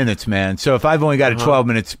 10 minutes, man. So if I've only got a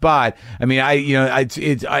 12-minute spot, I mean,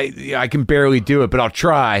 I can barely do it, but I'll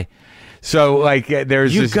try. So, like,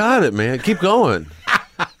 there's You got it, man. Keep going.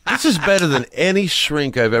 This is better than any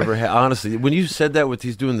shrink I've ever had. Honestly, when you said that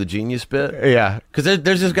he's doing the genius bit. Yeah. Because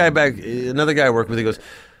there's this guy another guy I work with, he goes,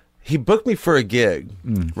 he booked me for a gig,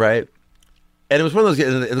 right? And it was one of those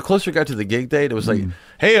gigs, and the closer it got to the gig date, it was like,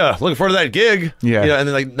 hey, looking forward to that gig. Yeah. And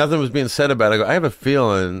then, like, nothing was being said about it. I go, I have a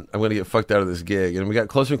feeling I'm going to get fucked out of this gig. And we got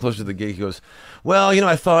closer and closer to the gig. He goes, well,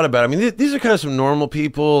 I thought about it. I mean, these are kind of some normal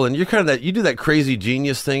people, and you're kind of you do that crazy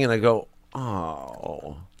genius thing. And I go,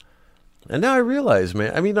 oh. And now I realize,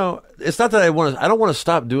 man, I mean, it's not that I don't want to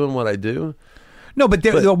stop doing what I do. No, but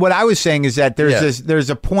what I was saying is that there's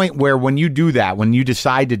a point where when you do that, when you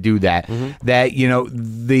decide to do that, that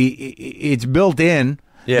it's built in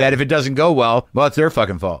that if it doesn't go well, it's their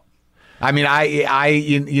fucking fault. I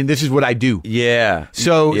mean, this is what I do. Yeah.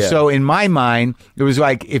 So in my mind, it was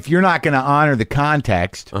like if you're not going to honor the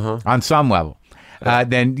context on some level.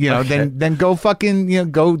 Then go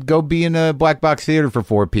fucking go be in a black box theater for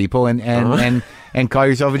 4 people and call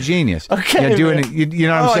yourself a genius. Okay, doing it. You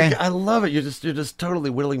know what I'm saying? I love it. You're just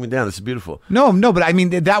totally whittling me down. This is beautiful. No, but I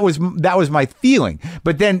mean that was my feeling.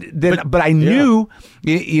 But I knew,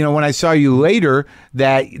 when I saw you later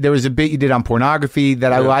that there was a bit you did on pornography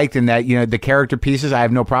that I liked, and that the character pieces I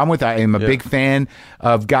have no problem with. I am a big fan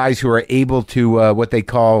of guys who are able to what they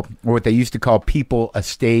used to call people a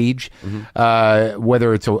stage.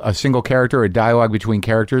 Whether it's a single character or a dialogue between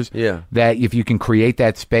characters, that if you can create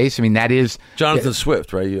that space, I mean, that is Jonathan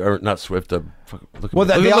Swift, right? Or not Swift. Look Well,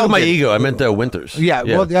 at my ego. I meant Winters. Yeah,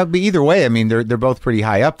 well, that'd be either way. I mean, they're both pretty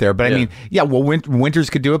high up there. But I mean, Winters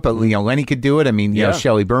could do it, but Lenny could do it. I mean,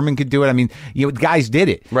 Shelley Berman could do it. I mean, guys did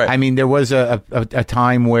it. Right. I mean, there was a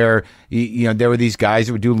time where there were these guys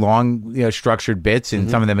that would do long, structured bits, and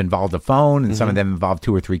some of them involved a phone, and some of them involved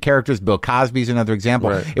 2 or 3 characters. Bill Cosby's another example.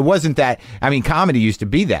 Right. It wasn't that. I mean, comedy used to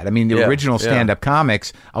be that. I mean, the original stand-up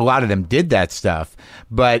comics, a lot of them did that stuff,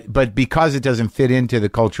 but because it doesn't fit into the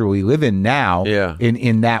culture we live in now,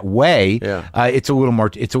 in that way, it's a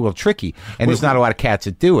little tricky, and there's not a lot of cats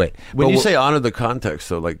that do it. When you say honor the context,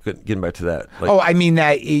 though, like getting back to that, I mean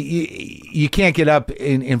that you can't get up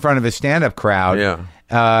in front of a stand-up crowd,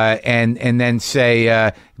 and then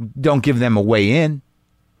say don't give them a way in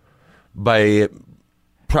by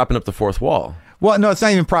propping up the fourth wall. Well, no, it's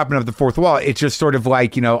not even propping up the fourth wall. It's just sort of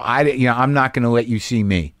like I'm not going to let you see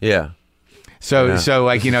me. Yeah. So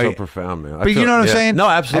like so profound, man. But you know what I'm saying? No,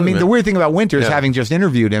 absolutely. I mean, the weird thing about Winters, having just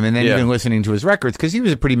interviewed him and then even listening to his records, because he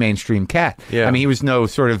was a pretty mainstream cat. Yeah. I mean, he was no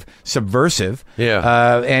sort of subversive.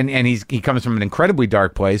 Yeah. And he comes from an incredibly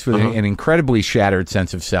dark place with an incredibly shattered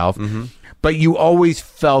sense of self. But you always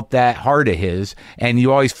felt that heart of his, and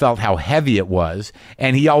you always felt how heavy it was,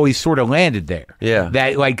 and he always sort of landed there. Yeah.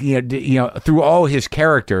 That through all his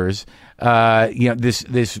characters,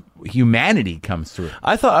 this humanity comes through.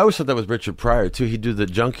 I always thought that was Richard Pryor too. He'd do the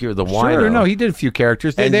junkie or the wino. Sure, no, he did a few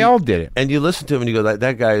characters. They all did it. And you listen to him and you go,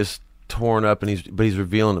 that guy is torn up, and he's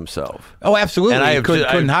revealing himself. Oh, absolutely. And he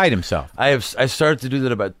couldn't hide himself. I started to do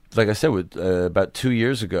that about 2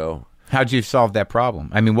 years ago. How'd you solve that problem?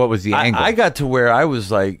 I mean, what was the angle? I got to where I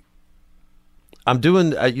was like, I'm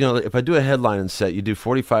doing, if I do a headline and set, you do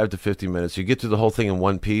 45 to 50 minutes. You get through the whole thing in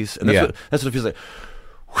one piece, and that's what it feels like.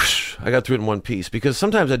 Whoosh, I got through it in one piece, because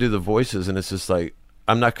sometimes I do the voices, and it's just like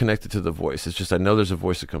I'm not connected to the voice. It's just I know there's a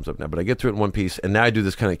voice that comes up now, but I get through it in one piece, and now I do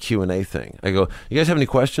this kind of Q&A thing. I go, you guys have any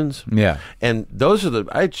questions? Yeah. And those are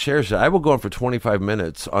I cherish it. I will go on for 25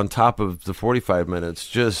 minutes on top of the 45 minutes,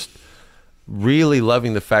 just really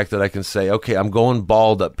loving the fact that I can say, okay, I'm going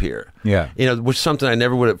bald up here. Yeah. Which is something I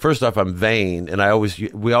never would have. First off, I'm vain, and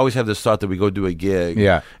we always have this thought that we go do a gig,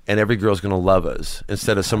 and every girl's going to love us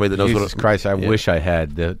instead of somebody that knows Jesus Christ, I wish I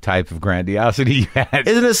had the type of grandiosity you had.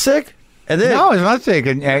 Isn't it sick? And then, no, it's not sick.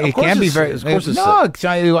 It can be very. Of course,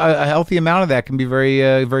 a healthy amount of that can be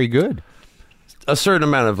very, very good. A certain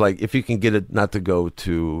amount of if you can get it not to go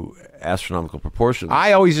to astronomical proportions.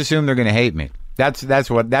 I always assume they're going to hate me.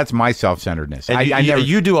 That's my self-centeredness. And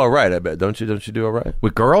you do all right, I bet, don't you? Don't you do all right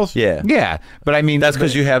with girls? Yeah. But I mean, that's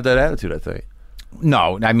because you have that attitude, I think.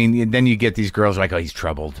 No, I mean, then you get these girls like, oh, he's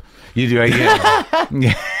troubled. You do, yeah.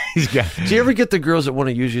 Do you ever get the girls that want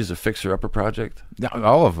to use you as a fixer-upper project?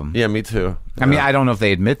 All of them. Yeah, me too. I mean, I don't know if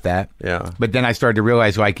they admit that. Yeah. But then I started to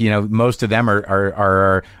realize, most of them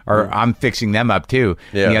are I'm fixing them up too.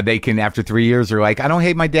 Yeah. They can, after 3 years, they're like, I don't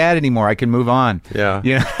hate my dad anymore. I can move on. Yeah.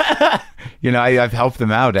 I've helped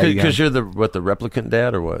them out. Because you're the replicant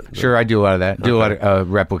dad or what? Sure, I do a lot of that. Do a lot of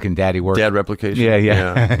replicant daddy work. Dad replication? Yeah.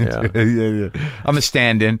 Yeah. I'm a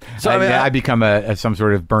stand-in. So I become some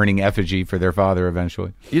sort of burning effigy for their father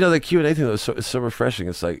eventually. The Q&A thing is so refreshing.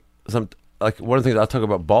 It's like one of the things I'll talk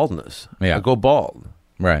about baldness. Yeah. I go bald.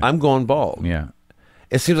 Right. I'm going bald. Yeah.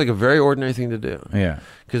 It seems like a very ordinary thing to do. Yeah.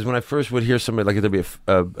 Because when I first would hear somebody, like there'd be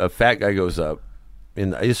a fat guy goes up,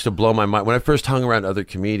 and I used to blow my mind. When I first hung around other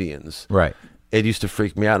comedians, right, it used to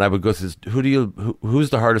freak me out. And I would go through this, who's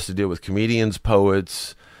the hardest to deal with? Comedians,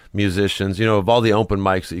 poets, musicians, of all the open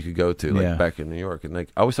mics that you could go to, like back in New York. And I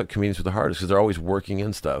always thought comedians were the hardest because they're always working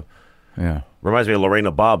in stuff. Yeah. Reminds me of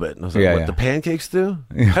Lorena Bobbitt. And I was like, what the pancakes do?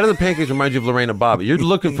 How do the pancakes remind you of Lorena Bobbitt? You're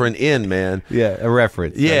looking for an in, man. Yeah, a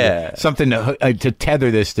reference. Yeah. Something to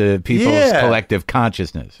tether this to people's collective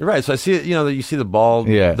consciousness. Right. So I see it, you see the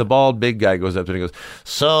bald big guy goes up to and he goes,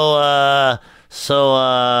 so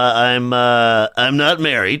I'm not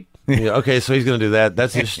married. Okay, so he's going to do that.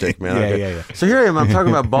 That's his shtick, man. Yeah. So here I am. I'm talking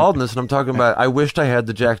about baldness, and I'm talking about I wished I had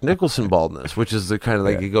the Jack Nicholson baldness, which is the kind of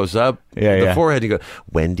like he goes up the forehead. And you go,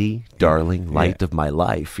 Wendy, darling, light of my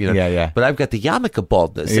life. Yeah. But I've got the yarmulke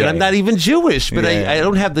baldness, and I'm not even Jewish, but I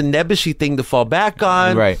don't have the nebbishy thing to fall back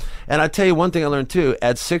on. Right. And I tell you one thing I learned too: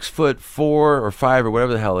 at 6'4" or 5" or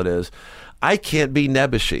whatever the hell it is, I can't be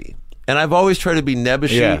nebbishy. And I've always tried to be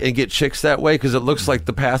nebbishy and get chicks that way because it looks like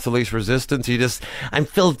the path of least resistance. I'm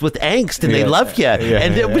filled with angst and they love you.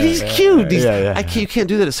 But he's cute. You can't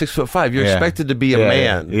do that at 6'5". You're expected to be a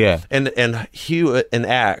man. And hew an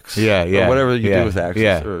axe. Or whatever you do with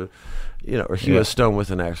axes. Or hew a stone with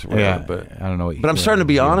an axe or whatever. But I don't know what But I'm starting to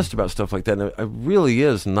be honest about stuff like that. And it really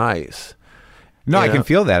is nice. No, I can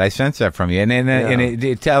feel that. I sense that from you. And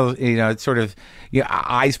it tells, it's sort of,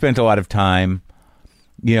 I spent a lot of time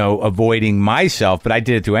avoiding myself, but I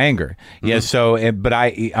did it through anger. Yeah. So, but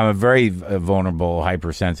I'm a very vulnerable,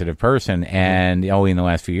 hypersensitive person, and only in the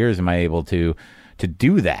last few years am I able to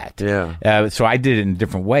do that. Yeah. So I did it in a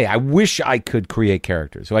different way. I wish I could create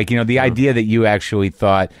characters. Like, the idea that you actually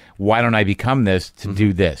thought, why don't I become this to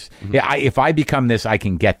do this? Yeah. If I become this, I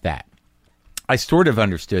can get that. I sort of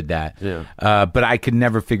understood that, but I could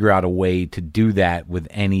never figure out a way to do that with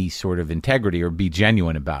any sort of integrity or be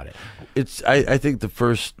genuine about it. I think the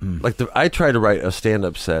first, I tried to write a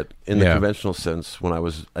stand-up set in the conventional sense when I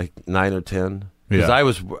was like 9 or 10. Because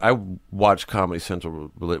I watched Comedy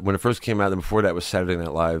Central when it first came out, and before that was Saturday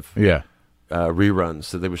Night Live. Yeah. Reruns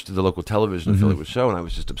that the local television affiliate would show, and I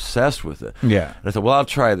was just obsessed with it. Yeah. And I thought, well, I'll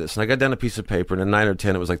try this. And I got down a piece of paper, and at 9 or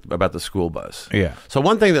 10, it was like about the school bus. Yeah. So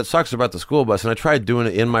one thing that sucks about the school bus, and I tried doing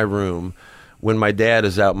it in my room when my dad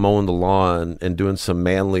is out mowing the lawn and doing some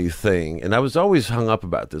manly thing, and I was always hung up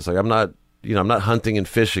about this. Like, I'm not hunting and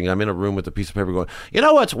fishing. I'm in a room with a piece of paper going,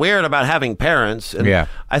 what's weird about having parents? And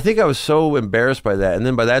I think I was so embarrassed by that. And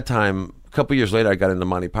then by that time, a couple years later, I got into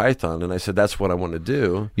Monty Python, and I said, that's what I want to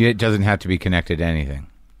do. It doesn't have to be connected to anything.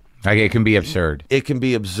 Like, it can be absurd. It can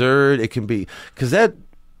be absurd. It can be, because that,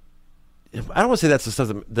 I don't want to say that's the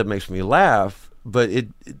stuff that makes me laugh, but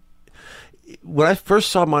when I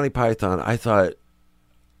first saw Monty Python, I thought,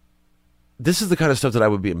 this is the kind of stuff that I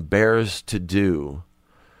would be embarrassed to do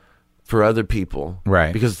for other people.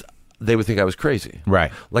 Right. Because they would think I was crazy.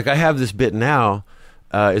 Right. Like, I have this bit now.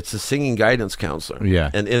 It's a singing guidance counselor.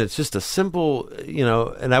 Yeah. And it's just a simple,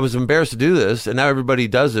 and I was embarrassed to do this, and now everybody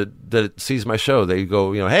does it that sees my show. They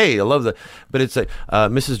go, hey, I love the, but it's like,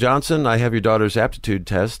 Mrs. Johnson, I have your daughter's aptitude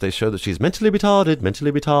test. They show that she's mentally retarded.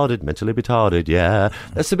 Yeah.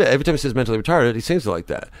 That's the bit. Every time he says mentally retarded, he sings it like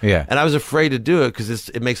that. Yeah. And I was afraid to do it because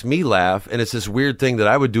it makes me laugh, and it's this weird thing that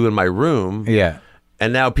I would do in my room. Yeah.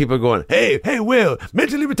 And now people are going, hey, Will,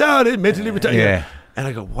 mentally retarded. Yeah. And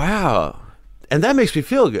I go, wow. And that makes me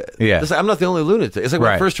feel good. Yeah. It's like, I'm not the only lunatic. It's like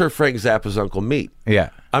when I first heard Frank Zappa's Uncle Meat.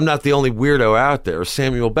 Yeah. I'm not the only weirdo out there. Or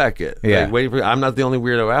Samuel Beckett. Yeah. Like, I'm not the only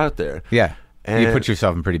weirdo out there. Yeah. And you put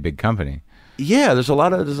yourself in pretty big company. Yeah, look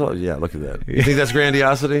at that. You think that's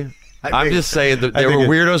grandiosity? I'm just saying that there were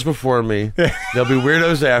weirdos before me. There'll be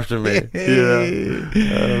weirdos after me.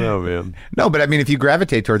 I don't know, man. No, but I mean, if you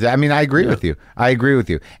gravitate towards that, I mean, I agree with you.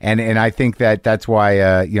 And I think that's why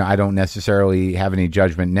I don't necessarily have any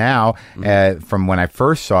judgment now from when I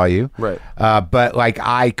first saw you. Right. But like,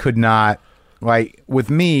 I could not, like, with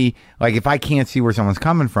me, like, if I can't see where someone's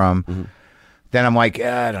coming from. Then I'm like,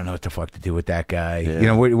 I don't know what the fuck to do with that guy.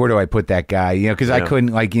 Yeah. Where do I put that guy? Because I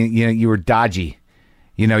couldn't, like, you were dodgy.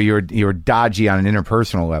 You were dodgy on an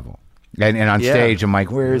interpersonal level. And on Yeah. stage, I'm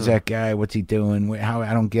like, where is that guy? What's he doing? How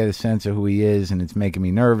I don't get a sense of who he is, and it's making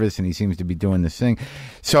me nervous. And he seems to be doing this thing.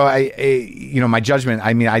 So my judgment.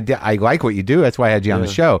 I mean, I like what you do. That's why I had you on the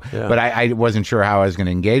show. Yeah. But I wasn't sure how I was going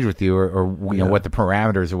to engage with you, or what the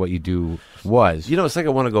parameters of what you do was. You know, it's like I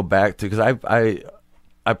want to go back to, because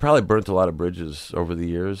I probably burnt a lot of bridges over the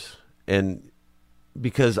years, and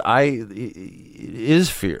because it is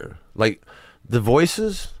fear, like the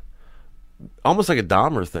voices, almost like a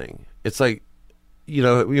Dahmer thing. It's like, you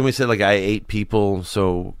know, we said like I ate people,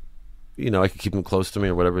 so you know I could keep them close to me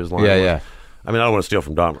or whatever his line was. Yeah. I mean, I don't want to steal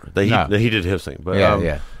from Dahmer. He did his thing, but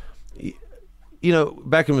you know,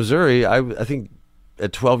 back in Missouri, I think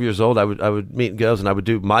at 12 years old, I would meet girls and I would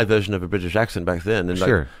do my version of a British accent back then. And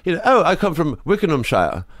Sure. like, you know, oh, I come from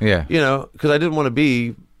Wickenhamshire. Yeah. You know, because I didn't want to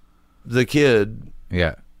be the kid,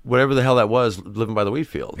 Yeah. whatever the hell that was, living by the wheat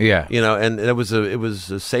field. Yeah. You know, and it was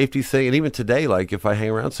a safety thing. And even today, like if I hang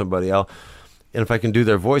around somebody, and if I can do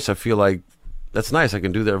their voice, I feel like that's nice. I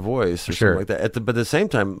can do their voice or Sure. something like that. But at the same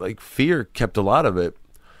time, like fear kept a lot of it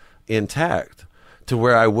intact, to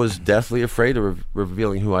where I was deathly afraid of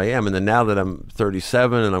revealing who I am. And then now that I'm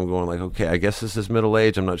 37 and I'm going like, okay, I guess this is middle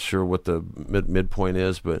age. I'm not sure what the midpoint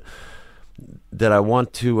is, but that I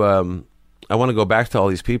want to go back to all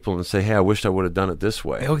these people and say, hey, I wished I would have done it this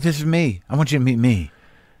way. Oh, this is me. I want you to meet me.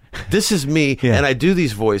 This is me, Yeah. and I do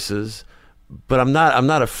these voices, but I'm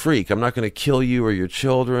not a freak. I'm not going to kill you or your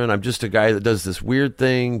children. I'm just a guy that does this weird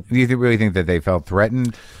thing. Do you really think that they felt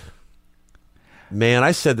threatened? Man,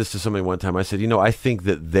 I said this to somebody one time. I said, you know, I think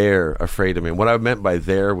that they're afraid of me. And what I meant by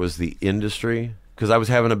 "there" was the industry, because I was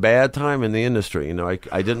having a bad time in the industry. You know, I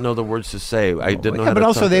didn't know the words to say. I didn't know how but to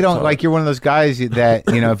also talk they to don't talk. like, you're one of those guys that,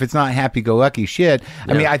 you know, if it's not happy-go-lucky shit.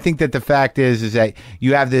 I mean, I think that the fact is that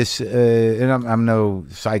you have this, and I'm no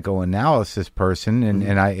psychoanalysis person,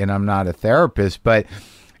 and I'm not a therapist, but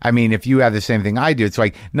I mean, if you have the same thing I do, it's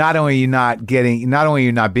like not only are you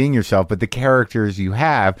not being yourself, but the characters you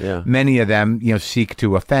have, many of them, you know, seek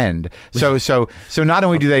to offend. So not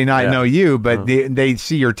only do they not know you, but they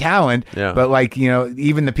see your talent, but like, you know,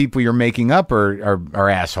 even the people you're making up are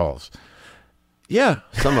assholes. Yeah,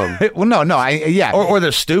 some of them. Well, Or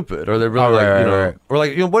they're stupid, or they're really right. or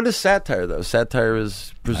like, you know, what is satire though? Satire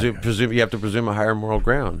is presume you have to presume a higher moral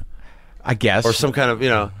ground, I guess, or some kind of, you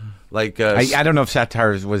know, like I don't know if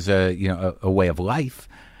satire was a way of life.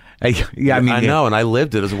 I know, and I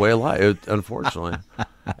lived it as a way of life, unfortunately.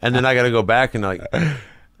 And then I got to go back and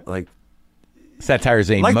like satire is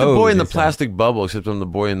a like mode, the boy in the is plastic bubble, except I'm the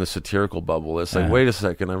boy in the satirical bubble. It's like, wait a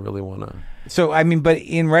second, I really want to. So I mean, but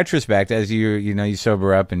in retrospect, as you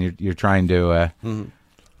sober up and you're trying to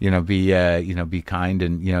be kind,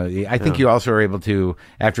 and I think you also are able to,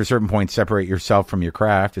 after a certain point, separate yourself from your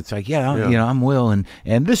craft. It's like, I'm Will, and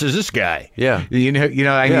this is this guy. Yeah. I mean,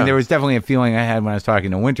 there was definitely a feeling I had when I was talking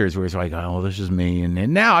to Winters, where it's like, oh, well, this is me, and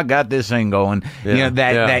now I got this thing going.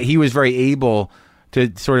 That he was very able to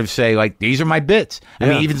sort of say, like, these are my bits. I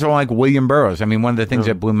mean, even someone like William Burroughs. I mean, one of the things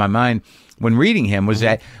that blew my mind when reading him was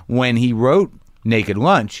that when he wrote Naked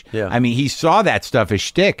Lunch, I mean, he saw that stuff as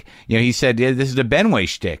shtick. You know, he said, this is a Benway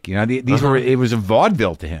shtick. You know, these were, it was a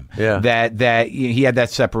vaudeville to him. Yeah. That he had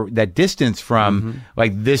that distance from,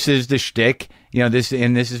 like, this is the shtick, this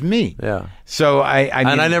is me. Yeah. So I mean,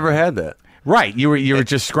 and I never had that. Right. You were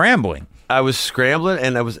just scrambling. I was scrambling,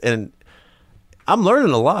 and I'm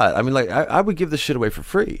learning a lot. I mean, like, I would give this shit away for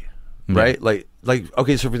free. Right? Like,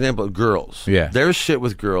 okay, so for example, girls. Yeah. There's shit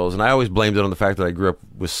with girls, and I always blamed it on the fact that I grew up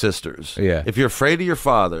with sisters. Yeah. If you're afraid of your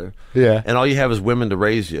father, Yeah. and all you have is women to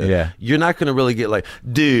raise you, Yeah. you're not going to really get like,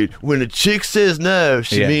 dude, when a chick says no,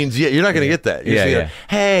 she Yeah. means yeah. You're not going to get that. You're Yeah, just gonna, yeah.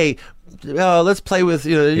 hey, let's play with,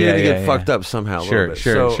 you're Yeah, going to get yeah, fucked yeah. up somehow a Sure, little bit.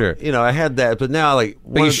 sure, So, sure. I had that, but now, like...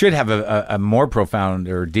 But you should have a more profound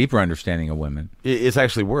or deeper understanding of women. It's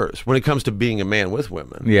actually worse when it comes to being a man with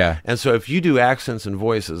women. Yeah. And so if you do accents and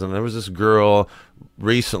voices, and there was this girl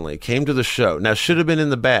recently came to the show. Now, should have been in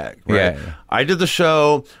the bag. Right? Yeah. I did the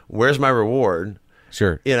show. Where's my reward?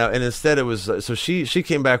 Sure. And instead it was, so she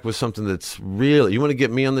came back with something that's really, you want to get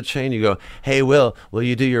me on the chain? You go, hey, will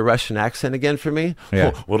you do your Russian accent again for me?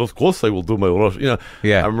 Yeah. Oh, well, of course I will do my Russian.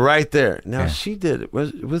 Yeah. I'm right there. Now, Yeah. she did it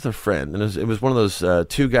with a friend. And it was one of those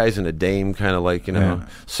two guys and a dame kind of like, Yeah.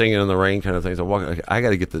 singing in the rain kind of things. I'm walking, like, I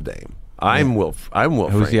got to get the dame. I'm Will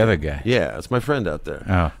Who's the Franken. other guy? Yeah, it's my friend out there.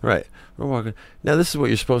 Oh. Right. We're walking. Now, this is what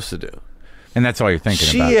you're supposed to do. And that's all you're thinking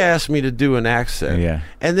She about. asked me to do an accent. Yeah.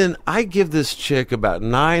 And then I give this chick about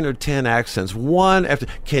 9 or 10 accents. One after,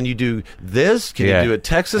 can you do this? Can Yeah. you do a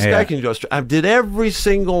Texas Yeah. guy? Can you do I did every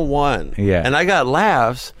single one. Yeah. And I got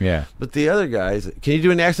laughs. Yeah. But the other guys, can you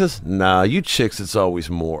do any accents? Nah, you chicks, it's always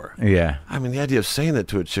more. Yeah. I mean, the idea of saying that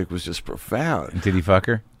to a chick was just profound. Did he fuck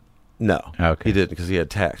her? No. Okay. He didn't because he had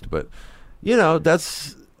tact. But,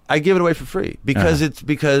 I give it away for free because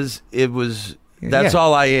it was... That's Yeah.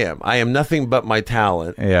 all I am. I am nothing but my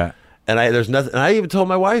talent. Yeah. And there's nothing. And I even told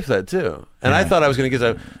my wife that too. And I Yeah. thought I was going to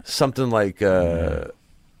get something like,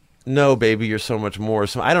 "No, baby, you're so much more."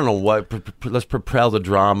 So I don't know what. Let's propel the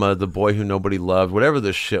drama, the boy who nobody loved, whatever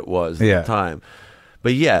this shit was at Yeah. the time.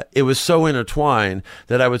 But yeah, it was so intertwined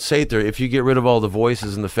that I would say to her, if you get rid of all the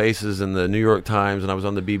voices and the faces and the New York Times, and I was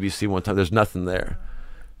on the BBC one time, there's nothing there.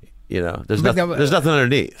 There's But nothing. There's nothing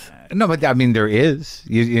underneath. No, but I mean there is.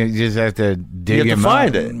 You just have to dig You have to him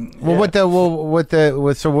find up. it. Well,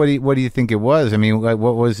 Yeah. so what do you think it was? I mean, like,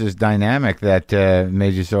 what was this dynamic that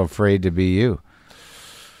made you so afraid to be you?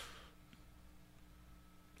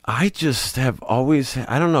 I just have always.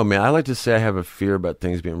 I don't know, man. I like to say I have a fear about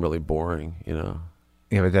things being really boring.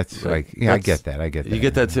 Yeah, but that's Right. I get that. I get that. You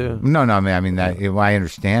get that too? No, I mean that. I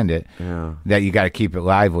understand it. Yeah. That you got to keep it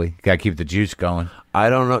lively. You got to keep the juice going. I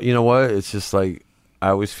don't know. You know what? It's just like I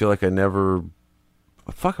always feel like I never.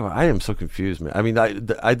 Fuck! I am so confused, man. I mean,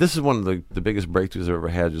 this is one of the biggest breakthroughs I've ever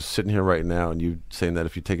had. Just sitting here right now, and you saying that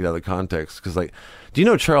if you take it out of the context, because do you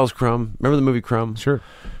know Charles Crumb? Remember the movie Crumb? Sure.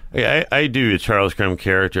 Yeah, I do a Charles Crumb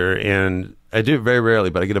character, and I do it very rarely.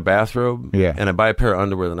 But I get a bathrobe, Yeah. and I buy a pair of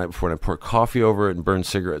underwear the night before, and I pour coffee over it and burn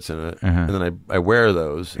cigarettes in it, and then I wear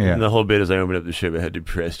those. Yeah. And the whole bit is I open up the ship. I had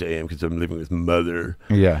depressed I am because I'm living with mother.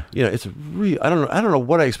 Yeah. It's real. I don't know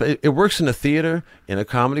what I expect. It works in a theater, in a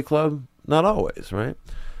comedy club, not always, right?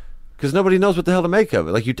 Because nobody knows what the hell to make of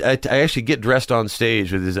it. I actually get dressed on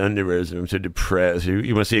stage with his underwears, and I'm so depressed.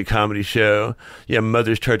 You want to see a comedy show? Yeah,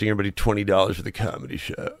 mother's charging everybody $20 for the comedy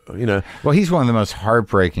show. Well, he's one of the most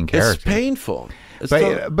heartbreaking characters. It's painful.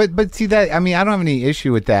 But see that, I mean, I don't have any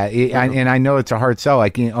issue with that, and I know it's a hard sell.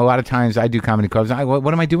 Like, a lot of times I do comedy clubs.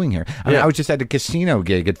 What am I doing here? I mean, I was just at a casino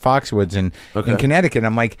gig at Foxwoods in Connecticut.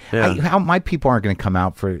 I'm like, how my people aren't going to come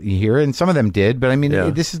out for here, and some of them did. But I mean,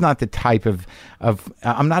 this is not the type of.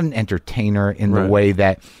 I'm not an entertainer in the way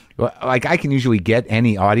that. Like, I can usually get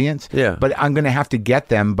any audience, but I'm going to have to get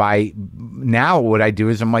them by now. What I do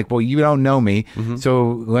is I'm like, well, you don't know me,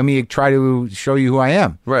 so let me try to show you who I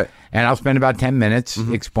am. Right. And I'll spend about 10 minutes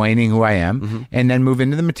explaining who I am and then move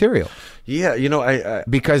into the material. Yeah, I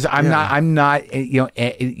because I'm not,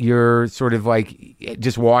 you're sort of like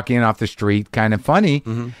just walking off the street kind of funny.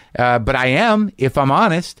 But I am, if I'm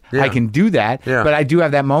honest, I can do that. Yeah. But I do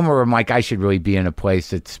have that moment where I'm like, I should really be in a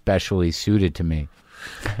place that's specially suited to me.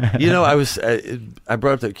 I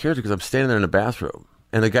brought up that character because I'm standing there in a bathrobe,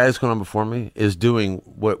 and the guy that's going on before me is doing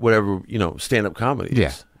whatever stand-up comedy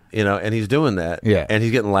is. And he's doing that, and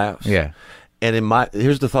he's getting laughs, And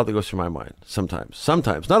here's the thought that goes through my mind sometimes,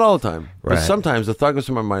 not all the time, but sometimes the thought goes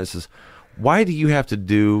through my mind and says, why do you have to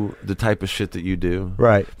do the type of shit that you do?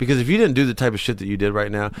 Right. Because if you didn't do the type of shit that you did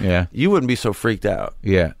right now, you wouldn't be so freaked out.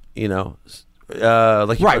 Yeah.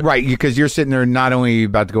 Right, because you're sitting there not only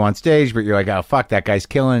about to go on stage, but you're like, oh, fuck, that guy's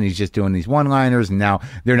killing. He's just doing these one-liners, and now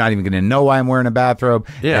they're not even going to know why I'm wearing a bathrobe.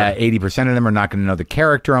 80% of them are not going to know the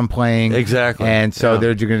character I'm playing. Exactly. And so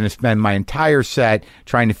they're going to spend my entire set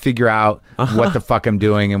trying to figure out what the fuck I'm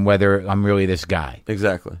doing and whether I'm really this guy.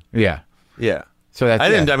 Exactly. Yeah. Yeah. So that's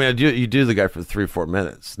you do the guy for 3-4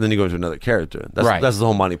 minutes, then you go into another character. That's the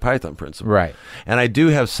whole Monty Python principle. Right. And I do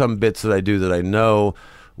have some bits that I do that I know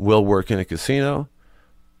will work in a casino,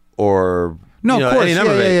 or of course,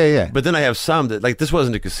 yeah. But then I have some that, like, this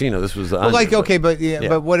wasn't a casino. This was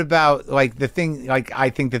but what about, like, the thing? Like, I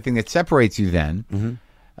think the thing that separates you then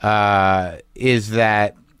is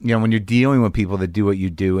that when you're dealing with people that do what you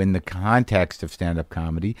do in the context of stand-up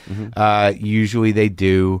comedy, usually they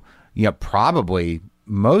do probably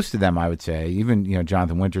most of them, I would say, even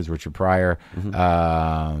Jonathan Winters, Richard Pryor,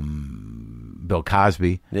 Bill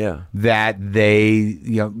Cosby, that they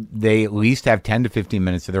at least have 10 to 15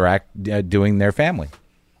 minutes of their act doing their family,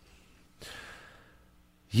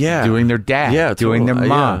 doing their dad, doing their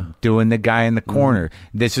mom, doing the guy in the corner.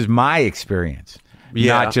 This is my experience,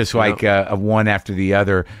 not just like a one after the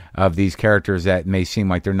other of these characters that may seem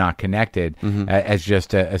like they're not connected, as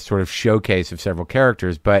just a sort of showcase of several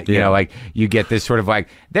characters. But like, you get this sort of like,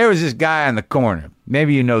 there was this guy in the corner.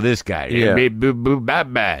 Maybe this guy.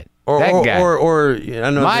 Bad. That guy. Or I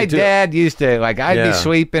know my dad used to, like, I'd be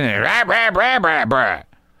sleeping and rah, rah, rah, rah, rah.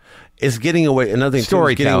 It's getting away. Another thing, too,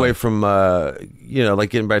 is getting Storytelling. away from, like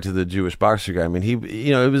getting back to the Jewish boxer guy. I mean,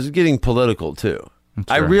 it was getting political too.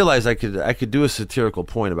 I Sure. realized I could do a satirical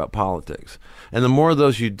point about politics, and the more of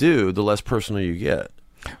those you do, the less personal you get.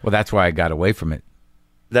 Well, that's why I got away from it.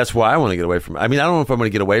 That's why I want to get away from it. I mean, I don't know if I'm going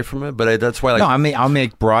to get away from it, but that's why. No, I mean, I'll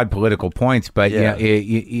make broad political points, but Yeah.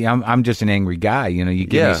 I'm just an angry guy. You know, you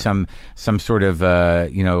give me some sort of,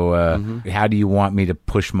 how do you want me to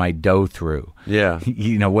push my dough through? Yeah.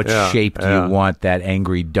 You know, what Yeah, shape do yeah. you want that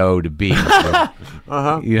angry dough to be?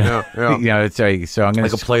 Uh-huh. Yeah. You know, it's like, so I'm going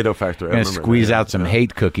Like a Play-Doh factory. I'm going to squeeze out some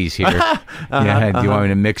hate cookies here. Yeah, do you want me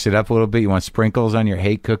to mix it up a little bit? You want sprinkles on your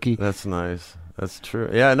hate cookie? That's nice. That's true.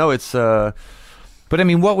 Yeah, no, it's... But I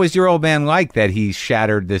mean, what was your old man like that he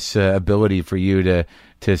shattered this ability for you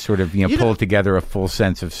to sort of pull together a full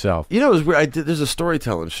sense of self? it was weird. There's a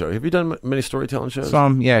storytelling show. Have you done many storytelling shows?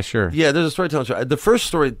 Some, yeah, sure. Yeah, there's a storytelling show. The first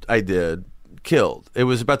story I did killed. It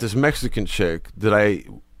was about this Mexican chick that I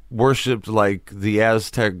worshipped like the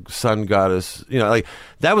Aztec sun goddess. Like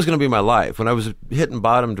that was going to be my life. When I was hitting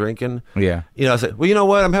bottom drinking, Yeah. I said, well, you know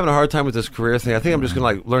what? I'm having a hard time with this career thing. I think I'm just going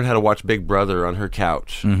to like learn how to watch Big Brother on her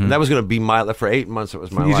couch. And that was going to be my life for 8 months. It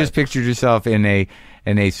was my You life. just pictured yourself in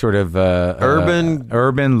a sort of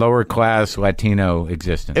Urban lower class Latino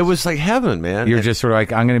existence. It was like heaven, man. You're just sort of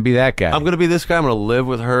like, I'm going to be that guy. I'm going to be this guy. I'm going to live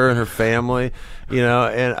with her and her family,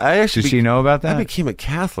 and I actually... Does she know about that? I became a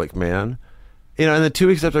Catholic, man. And then 2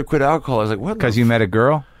 weeks after I quit alcohol, I was like, what? Because you met a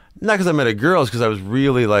girl? Not because I met a girl, it's because I was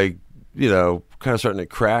really like, kind of starting to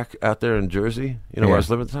crack out there in Jersey, where I was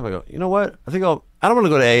living at the time. I go, you know what? I don't want to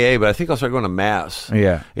go to AA, but I think I'll start going to Mass.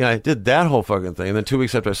 Yeah. I did that whole fucking thing. And then 2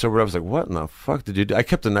 weeks after I sobered up, I was like, what in the fuck did you do? I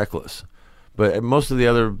kept the necklace. But most of the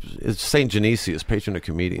other, it's St. Genesius, patron of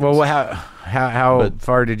comedians. Well, how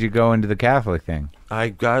far did you go into the Catholic thing? I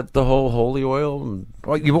got the whole holy oil.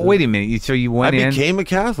 Well, wait a minute. So you went in? I became a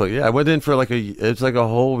Catholic. Yeah, I went in for it's like a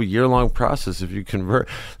whole year-long process if you convert.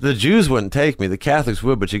 The Jews wouldn't take me. The Catholics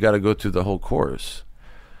would, but you got to go through the whole course.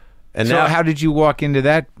 And so now, how did you walk into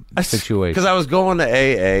that situation? Because I was going to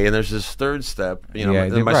AA, and there's this third step.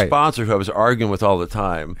 My sponsor, who I was arguing with all the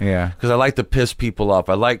time. Yeah. Because I like to piss people off.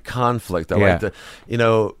 I like conflict. I like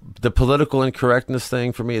the political incorrectness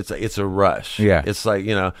thing. For me, it's a rush. Yeah. It's like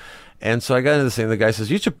And so I got into this thing. The guy says,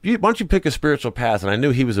 why don't you pick a spiritual path? And I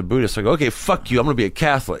knew he was a Buddhist. So I go, okay, fuck you. I'm going to be a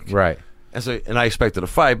Catholic. Right. And I expected a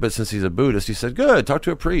fight, but since he's a Buddhist, he said, good, talk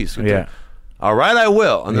to a priest. Yeah. All right, I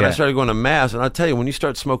will. And then I started going to Mass. And I'll tell you, when you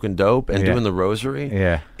start smoking dope and doing the rosary,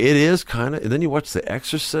 it is kind of, and then you watch The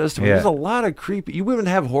Exorcist. I mean, there's a lot of creepy, you wouldn't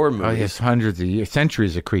have horror movies. Oh, yes, hundreds of years,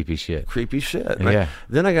 centuries of creepy shit. Creepy shit. Yeah.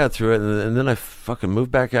 Then I got through it, and then I fucking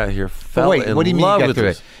moved back out here, fell What do you mean you got through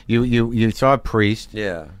this. it? You saw a priest.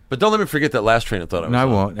 Yeah. But don't let me forget that last train of thought I was No, I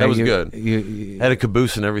on. won't. That was You- good. you- Had a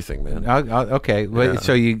caboose and everything, man. Okay. Well,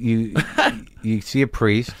 so you see a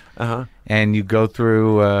priest, Uh-huh. and you go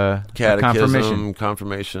through confirmation.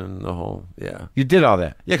 confirmation, the whole, yeah. You did all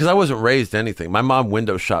that. Yeah, because I wasn't raised anything. My mom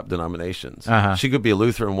window shopped denominations. Uh-huh. She could be a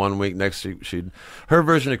Lutheran one week, next week her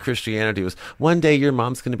version of Christianity was, one day your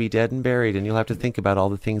mom's going to be dead and buried, and you'll have to think about all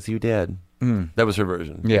the things you did. That was her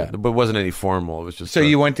version. Yeah. But it wasn't any formal. It was just... So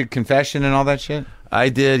you went to confession and all that shit? I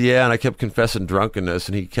did, yeah, and I kept confessing drunkenness,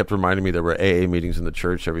 and he kept reminding me there were AA meetings in the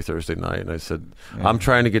church every Thursday night, and I said, I'm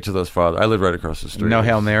trying to get to those fathers. I live right across the street. No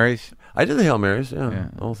Hail Marys? I did the Hail Marys, the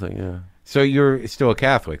whole thing, yeah. So you're still a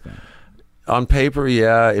Catholic then? On paper,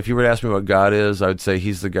 yeah. If you were to ask me what God is, I would say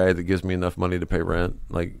he's the guy that gives me enough money to pay rent,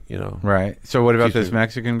 Right. So what about Excuse this me.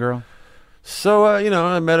 Mexican girl? So,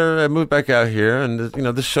 I met her, I moved back out here, and,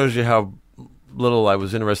 this shows you how little I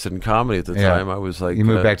was interested in comedy at the time. I was like... You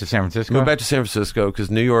moved back to San Francisco? Moved back to San Francisco because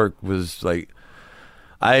New York was like...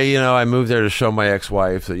 I moved there to show my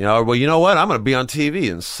ex-wife that, well, you know what? I'm going to be on TV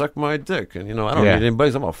and suck my dick. And, I don't need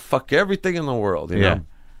anybody. I'm going to fuck everything in the world, you know?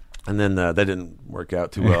 And then that didn't work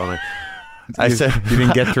out too well. And I said... You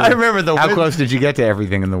didn't get through... I remember How close did you get to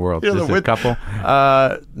everything in the world? Just a couple?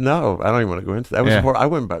 No, I don't even want to go into that. That was I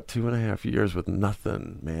went about 2.5 years with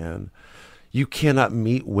nothing, man. You cannot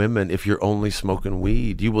meet women if you're only smoking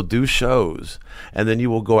weed. You will do shows, and then you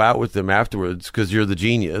will go out with them afterwards because you're the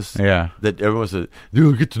genius. Yeah. That everyone said,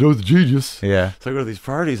 you'll get to know the genius. Yeah. So I go to these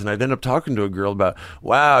parties, and I'd end up talking to a girl about,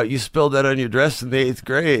 wow, you spilled that on your dress in the 8th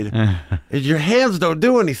grade. And your hands don't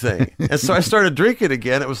do anything. And so I started drinking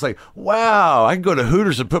again. It was like, wow, I can go to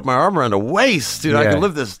Hooters and put my arm around a waist. I can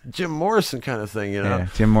live this Jim Morrison kind of thing, Yeah.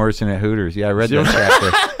 Jim Morrison at Hooters. Yeah, I read that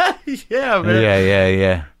chapter. Yeah, man.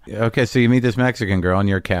 Yeah. Okay, so you meet this Mexican girl, and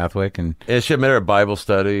you're Catholic, and She met her at Bible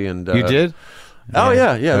study, and you did? Oh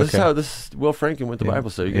yeah. This is Okay. how Will Franken went to Bible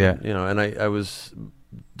study. Yeah. And I was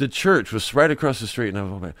the church was right across the street, and I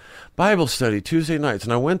was like, Bible study Tuesday nights,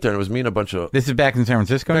 and I went there, and it was me and a bunch of. This is back in San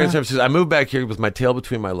Francisco. Back in San Francisco. I moved back here with my tail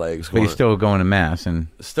between my legs. But you're still going to mass and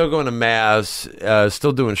still going to mass,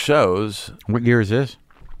 still doing shows. What year is this?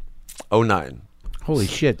 09. Holy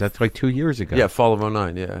shit, that's like 2 years ago. Yeah, fall of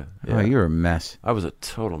 09, yeah. Oh, you're a mess. I was a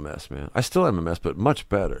total mess, man. I still am a mess, but much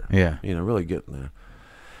better. Yeah. Really getting there.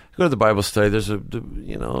 Go to the Bible study. There's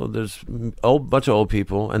there's a bunch of old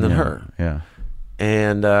people, and then her. Yeah.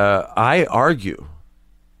 And I argue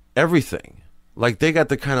everything. Like, they got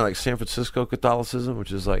the kind of like San Francisco Catholicism,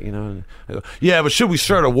 which is like, I go, yeah, but should we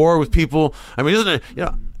start a war with people? I mean, isn't it,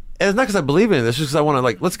 and it's not because I believe in this, just because I want to,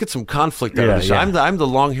 like, let's get some conflict out of this. Yeah. I'm the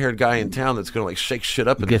long-haired guy in town that's going to, like, shake shit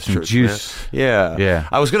up in Get this some church, juice. man. Yeah. Yeah.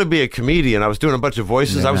 I was going to be a comedian. I was doing a bunch of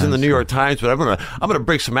voices. Yeah, I was in the that's New York Times, but I'm gonna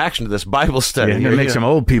bring some action to this Bible study. Yeah, you're gonna make some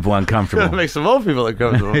old people uncomfortable. Make some old people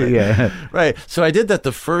uncomfortable. Yeah. Right. So I did that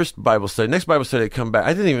the first Bible study. Next Bible study, I come back.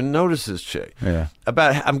 I didn't even notice this chick. Yeah.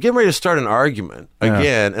 I'm getting ready to start an argument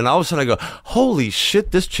again, and all of a sudden I go, holy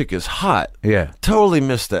shit, this chick is hot. Yeah. Totally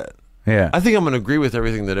missed that. Yeah. I think I'm going to agree with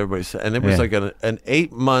everything that everybody said. And it was like an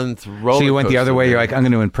 8-month roller So you went the other coaster way. there. You're like, I'm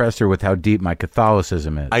going to impress her with how deep my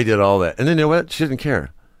Catholicism is. I did all that. And then you know what? She didn't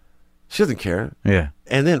care. She doesn't care. Yeah.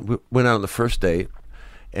 And then we went out on the first date,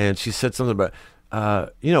 and she said something about,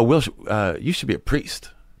 Will, you should be a priest.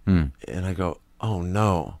 And I go, oh,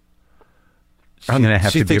 no. I'm gonna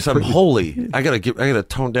have to be. She thinks I'm holy. I gotta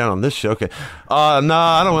tone down on this shit. Okay, no,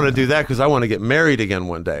 I don't want to do that because I want to get married again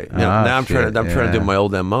one day. Now I'm trying to do my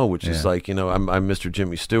old MO, which is like, I'm Mr.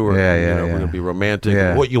 Jimmy Stewart. We're gonna be romantic.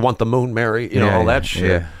 Yeah. What, you want the moon, Mary? All that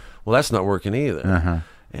shit. Yeah. Well, that's not working either. Uh-huh.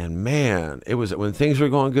 And man, it was when things were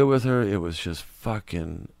going good with her. It was just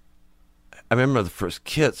fucking. I remember the first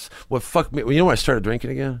kiss. What fucked me? You know when I started drinking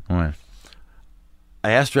again? What? I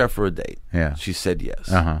asked her out for a date. Yeah. She said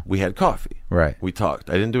yes. Uh-huh. We had coffee. Right. We talked.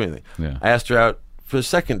 I didn't do anything. Yeah. I asked her out for a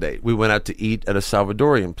second date. We went out to eat at a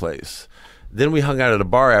Salvadorian place. Then we hung out at a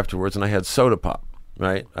bar afterwards, and I had soda pop.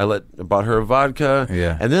 Right. I bought her a vodka.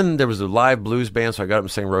 Yeah. And then there was a live blues band, so I got up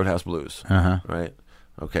and sang Roadhouse Blues. Uh-huh. Right.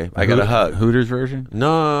 Okay. I got a hug. Hooters version?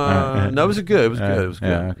 No, it was good. It was good. It was good.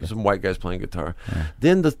 Yeah, okay. Some white guys playing guitar. Yeah.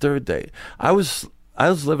 Then the third date, I was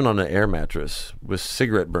living on an air mattress with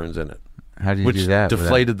cigarette burns in it. How did you do that?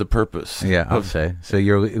 Deflated the purpose. Yeah, I'll say. So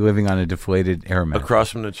you're living on a deflated air mattress. Across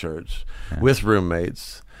from the church with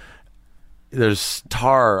roommates. There's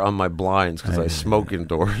tar on my blinds because I smoke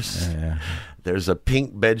indoors. Yeah. There's a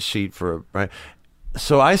pink bed sheet right.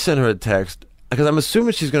 So I sent her a text because I'm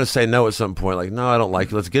assuming she's going to say no at some point. Like, no, I don't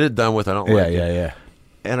like it. Let's get it done with. I don't like it. Yeah.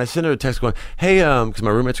 And I sent her a text going, hey, because my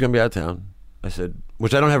roommate's going to be out of town. I said,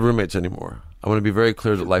 which I don't have roommates anymore. I want to be very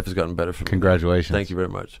clear that life has gotten better for me. Congratulations. Thank you very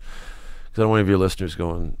much. Because I don't want any of your listeners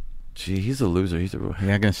going, gee, he's a loser. You're not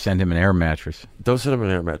going to send him an air mattress. Don't send him an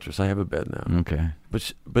air mattress. I have a bed now. Okay.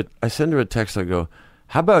 But I send her a text. I go,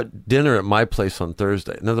 how about dinner at my place on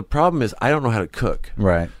Thursday? Now, the problem is I don't know how to cook.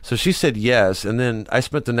 Right. So she said yes, and then I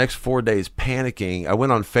spent the next 4 days panicking. I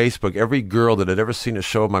went on Facebook. Every girl that had ever seen a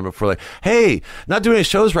show of mine before, like, hey, not doing any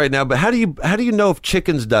shows right now, but how do you know if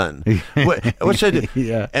chicken's done? What should I do?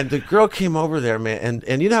 Yeah. And the girl came over there, man,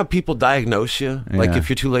 and you know how people diagnose you? Like if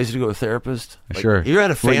you're too lazy to go to a therapist? Like, sure. You're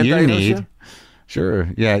at a fan what you diagnose need. you? Sure.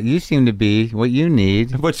 Yeah, you seem to be what you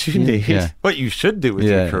need. What you need. Yeah. What you should do with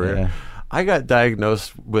your career. Yeah. I got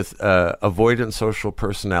diagnosed with avoidant social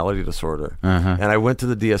personality disorder. Uh-huh. And I went to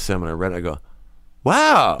the DSM and I read it. I go,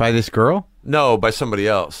 wow. By this girl? No, by somebody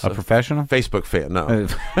else. A professional? Facebook fan, no.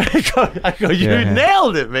 I go, you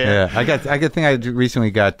nailed it, man. Yeah, I think I recently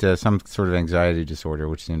got some sort of anxiety disorder,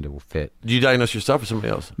 which seemed to fit. Did you diagnose yourself or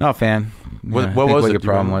somebody else? No, fan. What was it? Your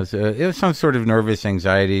problem was? It was some sort of nervous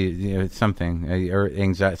anxiety, something,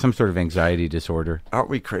 or some sort of anxiety disorder. Aren't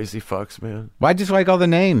we crazy fucks, man? Well, I just like all the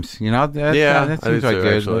names, that seems like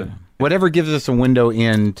good. Actually. Whatever gives us a window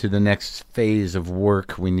into the next phase of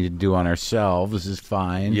work we need to do on ourselves is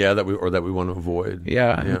fine. Yeah, that we want to avoid.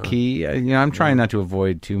 Yeah. Key. I'm trying not to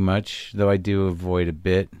avoid too much, though I do avoid a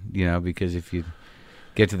bit. Because if you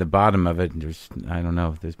get to the bottom of it,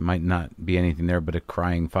 there might not be anything there but a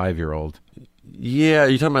crying 5-year-old. Yeah,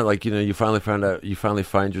 you're talking about like you finally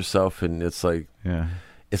find yourself, and it's like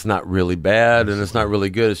it's not really bad and it's not really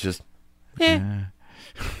good. It's just yeah.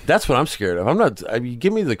 That's what I'm scared of. I'm not.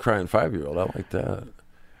 Give me the crying 5-year-old. I like that.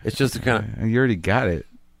 It's just the kind of. You already got it.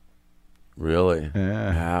 Really?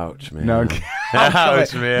 Yeah. Ouch, man. No.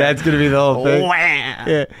 Ouch, man. That's gonna be the whole thing.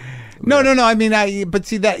 Yeah. No. I mean, but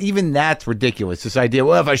see that's ridiculous. This idea.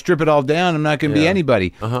 Well, if I strip it all down, I'm not going to be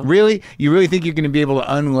anybody. Uh-huh. Really? You really think you're going to be able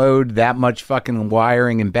to unload that much fucking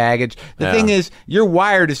wiring and baggage? The thing is, you're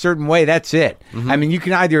wired a certain way. That's it. Mm-hmm. I mean, you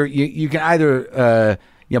can either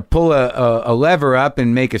pull a lever up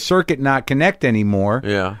and make a circuit not connect anymore.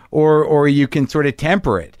 Yeah. Or you can sort of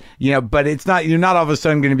temper it. But it's not. You're not all of a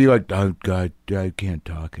sudden going to be like, oh God, I can't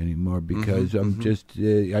talk anymore because I'm just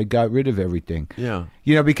I got rid of everything. Yeah.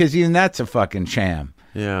 Because even that's a fucking sham.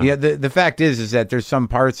 Yeah. Yeah. The fact is that there's some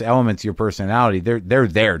elements of your personality. They're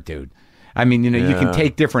there, dude. I mean, you can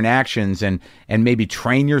take different actions and maybe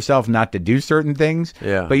train yourself not to do certain things.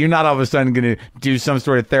 Yeah. But you're not all of a sudden going to do some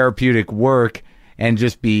sort of therapeutic work and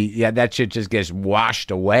just be, that shit just gets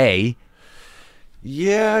washed away.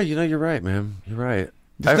 Yeah, you're right, man. You're right.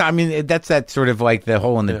 I mean, that's that sort of like the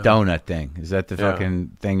hole in the donut thing. Is that the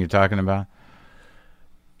fucking thing you're talking about?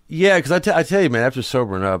 Yeah, because I tell you, man, after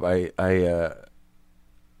sobering up, I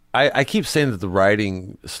keep saying that the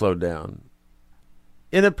writing slowed down,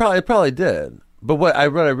 and it probably did. But what I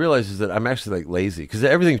realized is that I'm actually like lazy because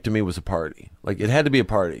everything to me was a party. Like it had to be a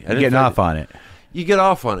party. You're getting off on it. You get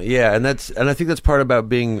off on it, yeah, and I think that's part about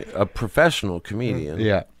being a professional comedian.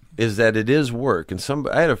 Yeah. Is that it is work. And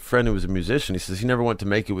I had a friend who was a musician. He says he never wanted to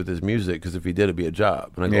make it with his music because if he did, it'd be a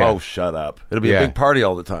job. And I go, oh, shut up. It'll be a big party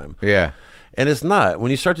all the time. Yeah. And it's not.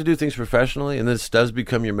 When you start to do things professionally and this does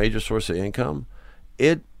become your major source of income,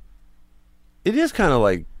 it is kind of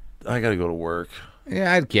like, I got to go to work.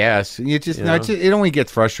 Yeah, I guess. It only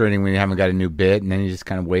gets frustrating when you haven't got a new bit, and then you just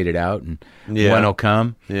kind of wait it out, and one will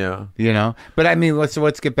come. Yeah. But I mean,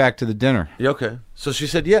 let's get back to the dinner. Yeah, okay. So she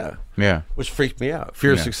said, yeah. Yeah. Which freaked me out.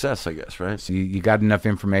 Fear of success, I guess, right? So you got enough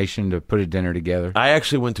information to put a dinner together? I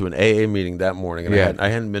actually went to an AA meeting that morning, and I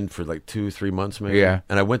hadn't been for like 2-3 months maybe. Yeah.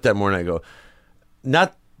 And I went that morning, I go,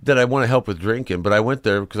 not that I want to help with drinking, but I went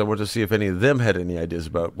there because I wanted to see if any of them had any ideas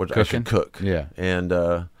about what I should cook. Yeah.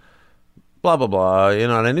 And blah, blah, blah,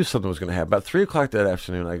 and I knew something was going to happen. About 3 o'clock that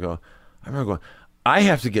afternoon, I remember going, I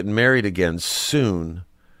have to get married again soon,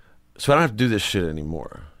 so I don't have to do this shit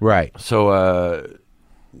anymore. Right. So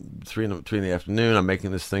 3 in the afternoon, I'm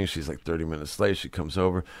making this thing. She's like 30 minutes late. She comes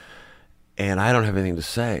over, and I don't have anything to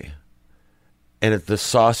say. And the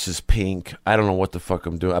sauce is pink. I don't know what the fuck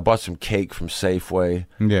I'm doing. I bought some cake from Safeway.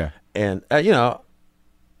 Yeah. And, we're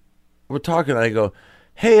talking, and I go,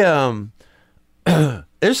 hey,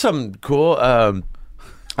 there's something cool. I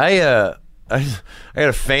got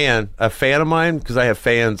a fan of mine because I have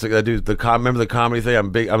fans. Like I do remember the comedy thing. I'm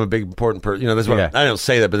a big important person. This is what I don't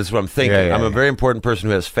say that, but this is what I'm thinking. I'm a very important person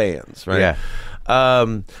who has fans, right? Yeah.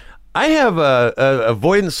 I have a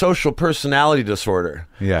avoidant social personality disorder.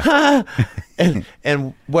 Yeah.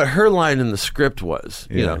 and what her line in the script was,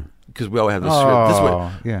 because we all have the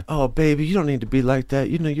script. This way, oh, baby, you don't need to be like that.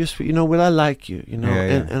 You're sweet. Well, I like you.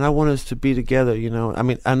 And I want us to be together. I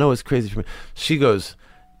mean, I know it's crazy for me. She goes,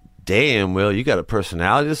 damn, Will, you got a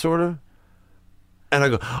personality disorder? And I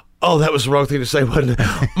go, oh, that was the wrong thing to say, wasn't it?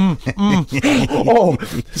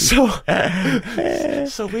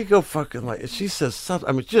 So we go fucking like, she says something,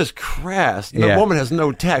 I mean, just crass. The woman has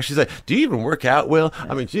no tact. She's like, do you even work out, Will?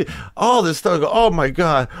 I mean, all this stuff. I go, oh my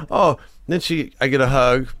God. Oh, and then I get a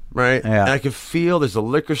hug, right? Yeah. And I can feel there's a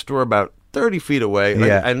liquor store about 30 feet away. And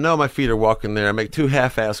I know my feet are walking there. I make 2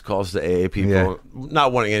 half-ass calls to AA people,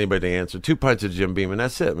 not wanting anybody to answer. 2 pints of Jim Beam, and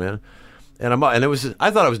that's it, man. And it was. I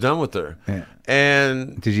thought I was done with her. Yeah.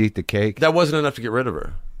 And did you eat the cake? That wasn't enough to get rid of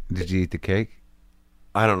her. Did you eat the cake?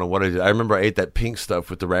 I don't know what I did. I remember I ate that pink stuff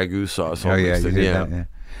with the ragu sauce. Oh yeah, you did that. Yeah.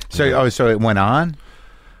 So it went on.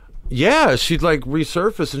 Yeah, she'd like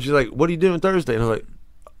resurface, and she's like, "What are you doing Thursday?" And I'm like,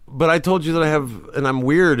 "But I told you that I have, and I'm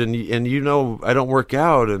weird, and I don't work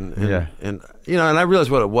out, and and I realized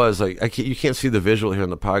what it was. Like you can't see the visual here on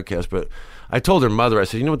the podcast, but I told her mother, I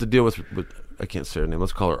said, you know what the deal with I can't say her name.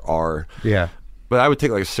 Let's call her R. Yeah. But I would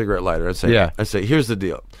take like a cigarette lighter. I'd say, here's the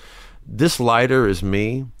deal. This lighter is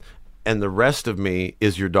me, and the rest of me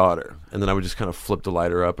is your daughter. And then I would just kind of flip the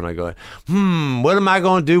lighter up, and I go, what am I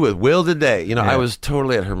going to do with Will today? I was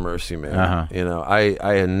totally at her mercy, man. Uh-huh.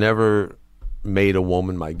 I had never made a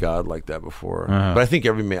woman my God like that before. Uh-huh. But I think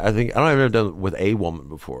every man, I don't have ever done it with a woman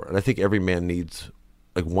before. And I think every man needs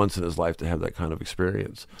like once in his life to have that kind of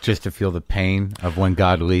experience. Just to feel the pain of when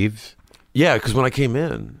God leaves? Yeah, because when I came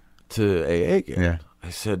in to AA again,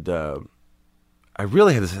 I said, I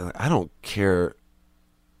really had to say, I don't care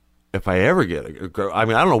if I ever get a girl. I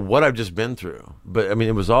mean, I don't know what I've just been through, but I mean,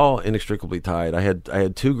 it was all inextricably tied. I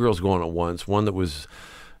had 2 girls going at once. One that was,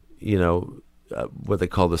 what they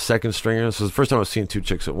call the second stringer. So it was the first time I was seeing 2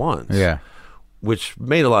 chicks at once. Yeah. Which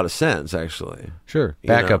made a lot of sense, actually. Sure.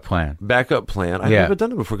 Backup plan. I've never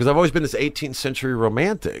done it before because I've always been this 18th century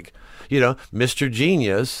romantic, Mr.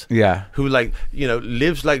 Genius. Yeah. Who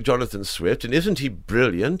lives like Jonathan Swift, and isn't he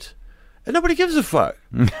brilliant? And nobody gives a fuck.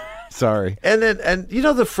 Sorry. And then,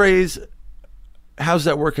 the phrase, how's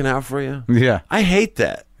that working out for you? Yeah. I hate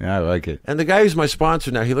that. Yeah, I like it. And the guy who's my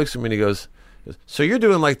sponsor now, he looks at me and he goes, so you're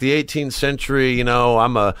doing like the 18th century,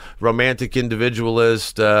 I'm a romantic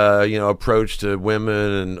individualist, approach to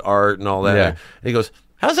women and art and all that. Yeah. And he goes,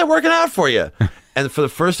 how's that working out for you? And for the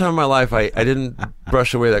first time in my life, I didn't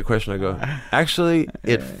brush away that question. I go, actually,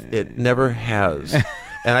 it never has.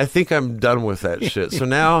 And I think I'm done with that shit. So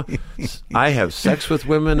now I have sex with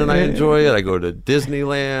women and I enjoy it. I go to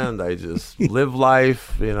Disneyland. I just live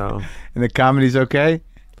life, And the comedy's okay?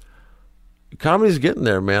 Comedy's getting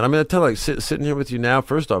there, man. I mean, I tell you, like sitting here with you now.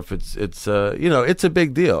 First off, it's it's a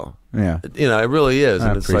big deal. Yeah, it really is. I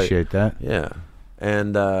And it's appreciate that. Yeah,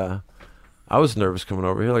 and I was nervous coming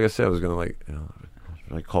over here. Like I said, I was gonna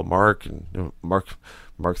I call Mark, and Mark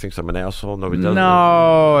thinks I'm an asshole. Nobody does.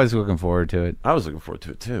 No, I was looking forward to it. I was looking forward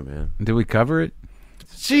to it too, man. Did we cover it?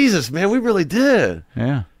 Jesus, man, we really did.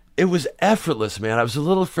 Yeah. It was effortless, man. I was a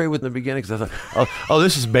little afraid with in the beginning because I thought, oh,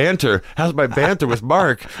 this is banter. How's my banter with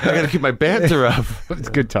Mark? I got to keep my banter up. It's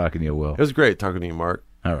good talking to you, Will. It was great talking to you, Mark.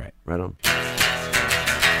 All right. Right on.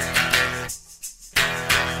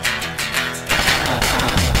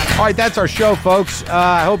 All right, that's our show, folks.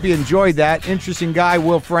 I hope you enjoyed that. Interesting guy,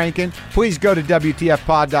 Will Franken. Please go to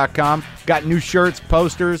WTFpod.com. Got new shirts,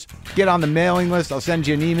 posters. Get on the mailing list. I'll send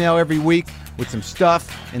you an email every week with some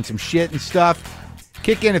stuff and some shit and stuff.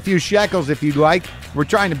 Kick in a few shekels if you'd like. We're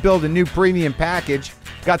trying to build a new premium package.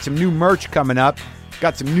 Got some new merch coming up.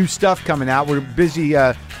 Got some new stuff coming out. We're busy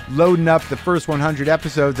loading up the first 100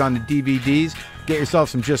 episodes on the DVDs. Get yourself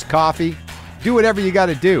some Just Coffee. Do whatever you got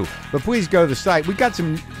to do. But please go to the site. We got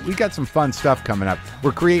some fun stuff coming up.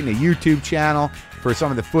 We're creating a YouTube channel for some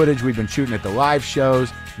of the footage we've been shooting at the live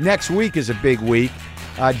shows. Next week is a big week.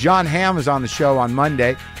 John Hamm is on the show on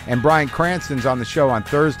Monday, and Bryan Cranston's on the show on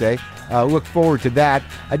Thursday. Look forward to that.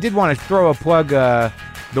 I did want to throw a plug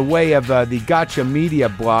the way of the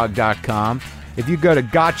gotchamediablog.com. If you go to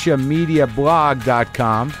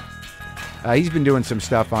gotchamediablog.com, he's been doing some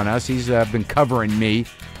stuff on us. He's been covering me.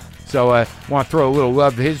 So I want to throw a little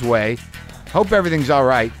love his way. Hope everything's all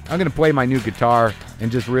right. I'm going to play my new guitar and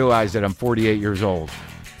just realize that I'm 48 years old.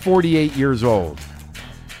 48 years old.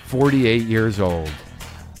 48 years old.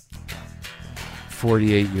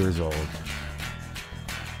 48 years old.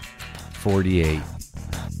 48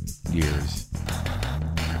 years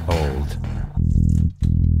old.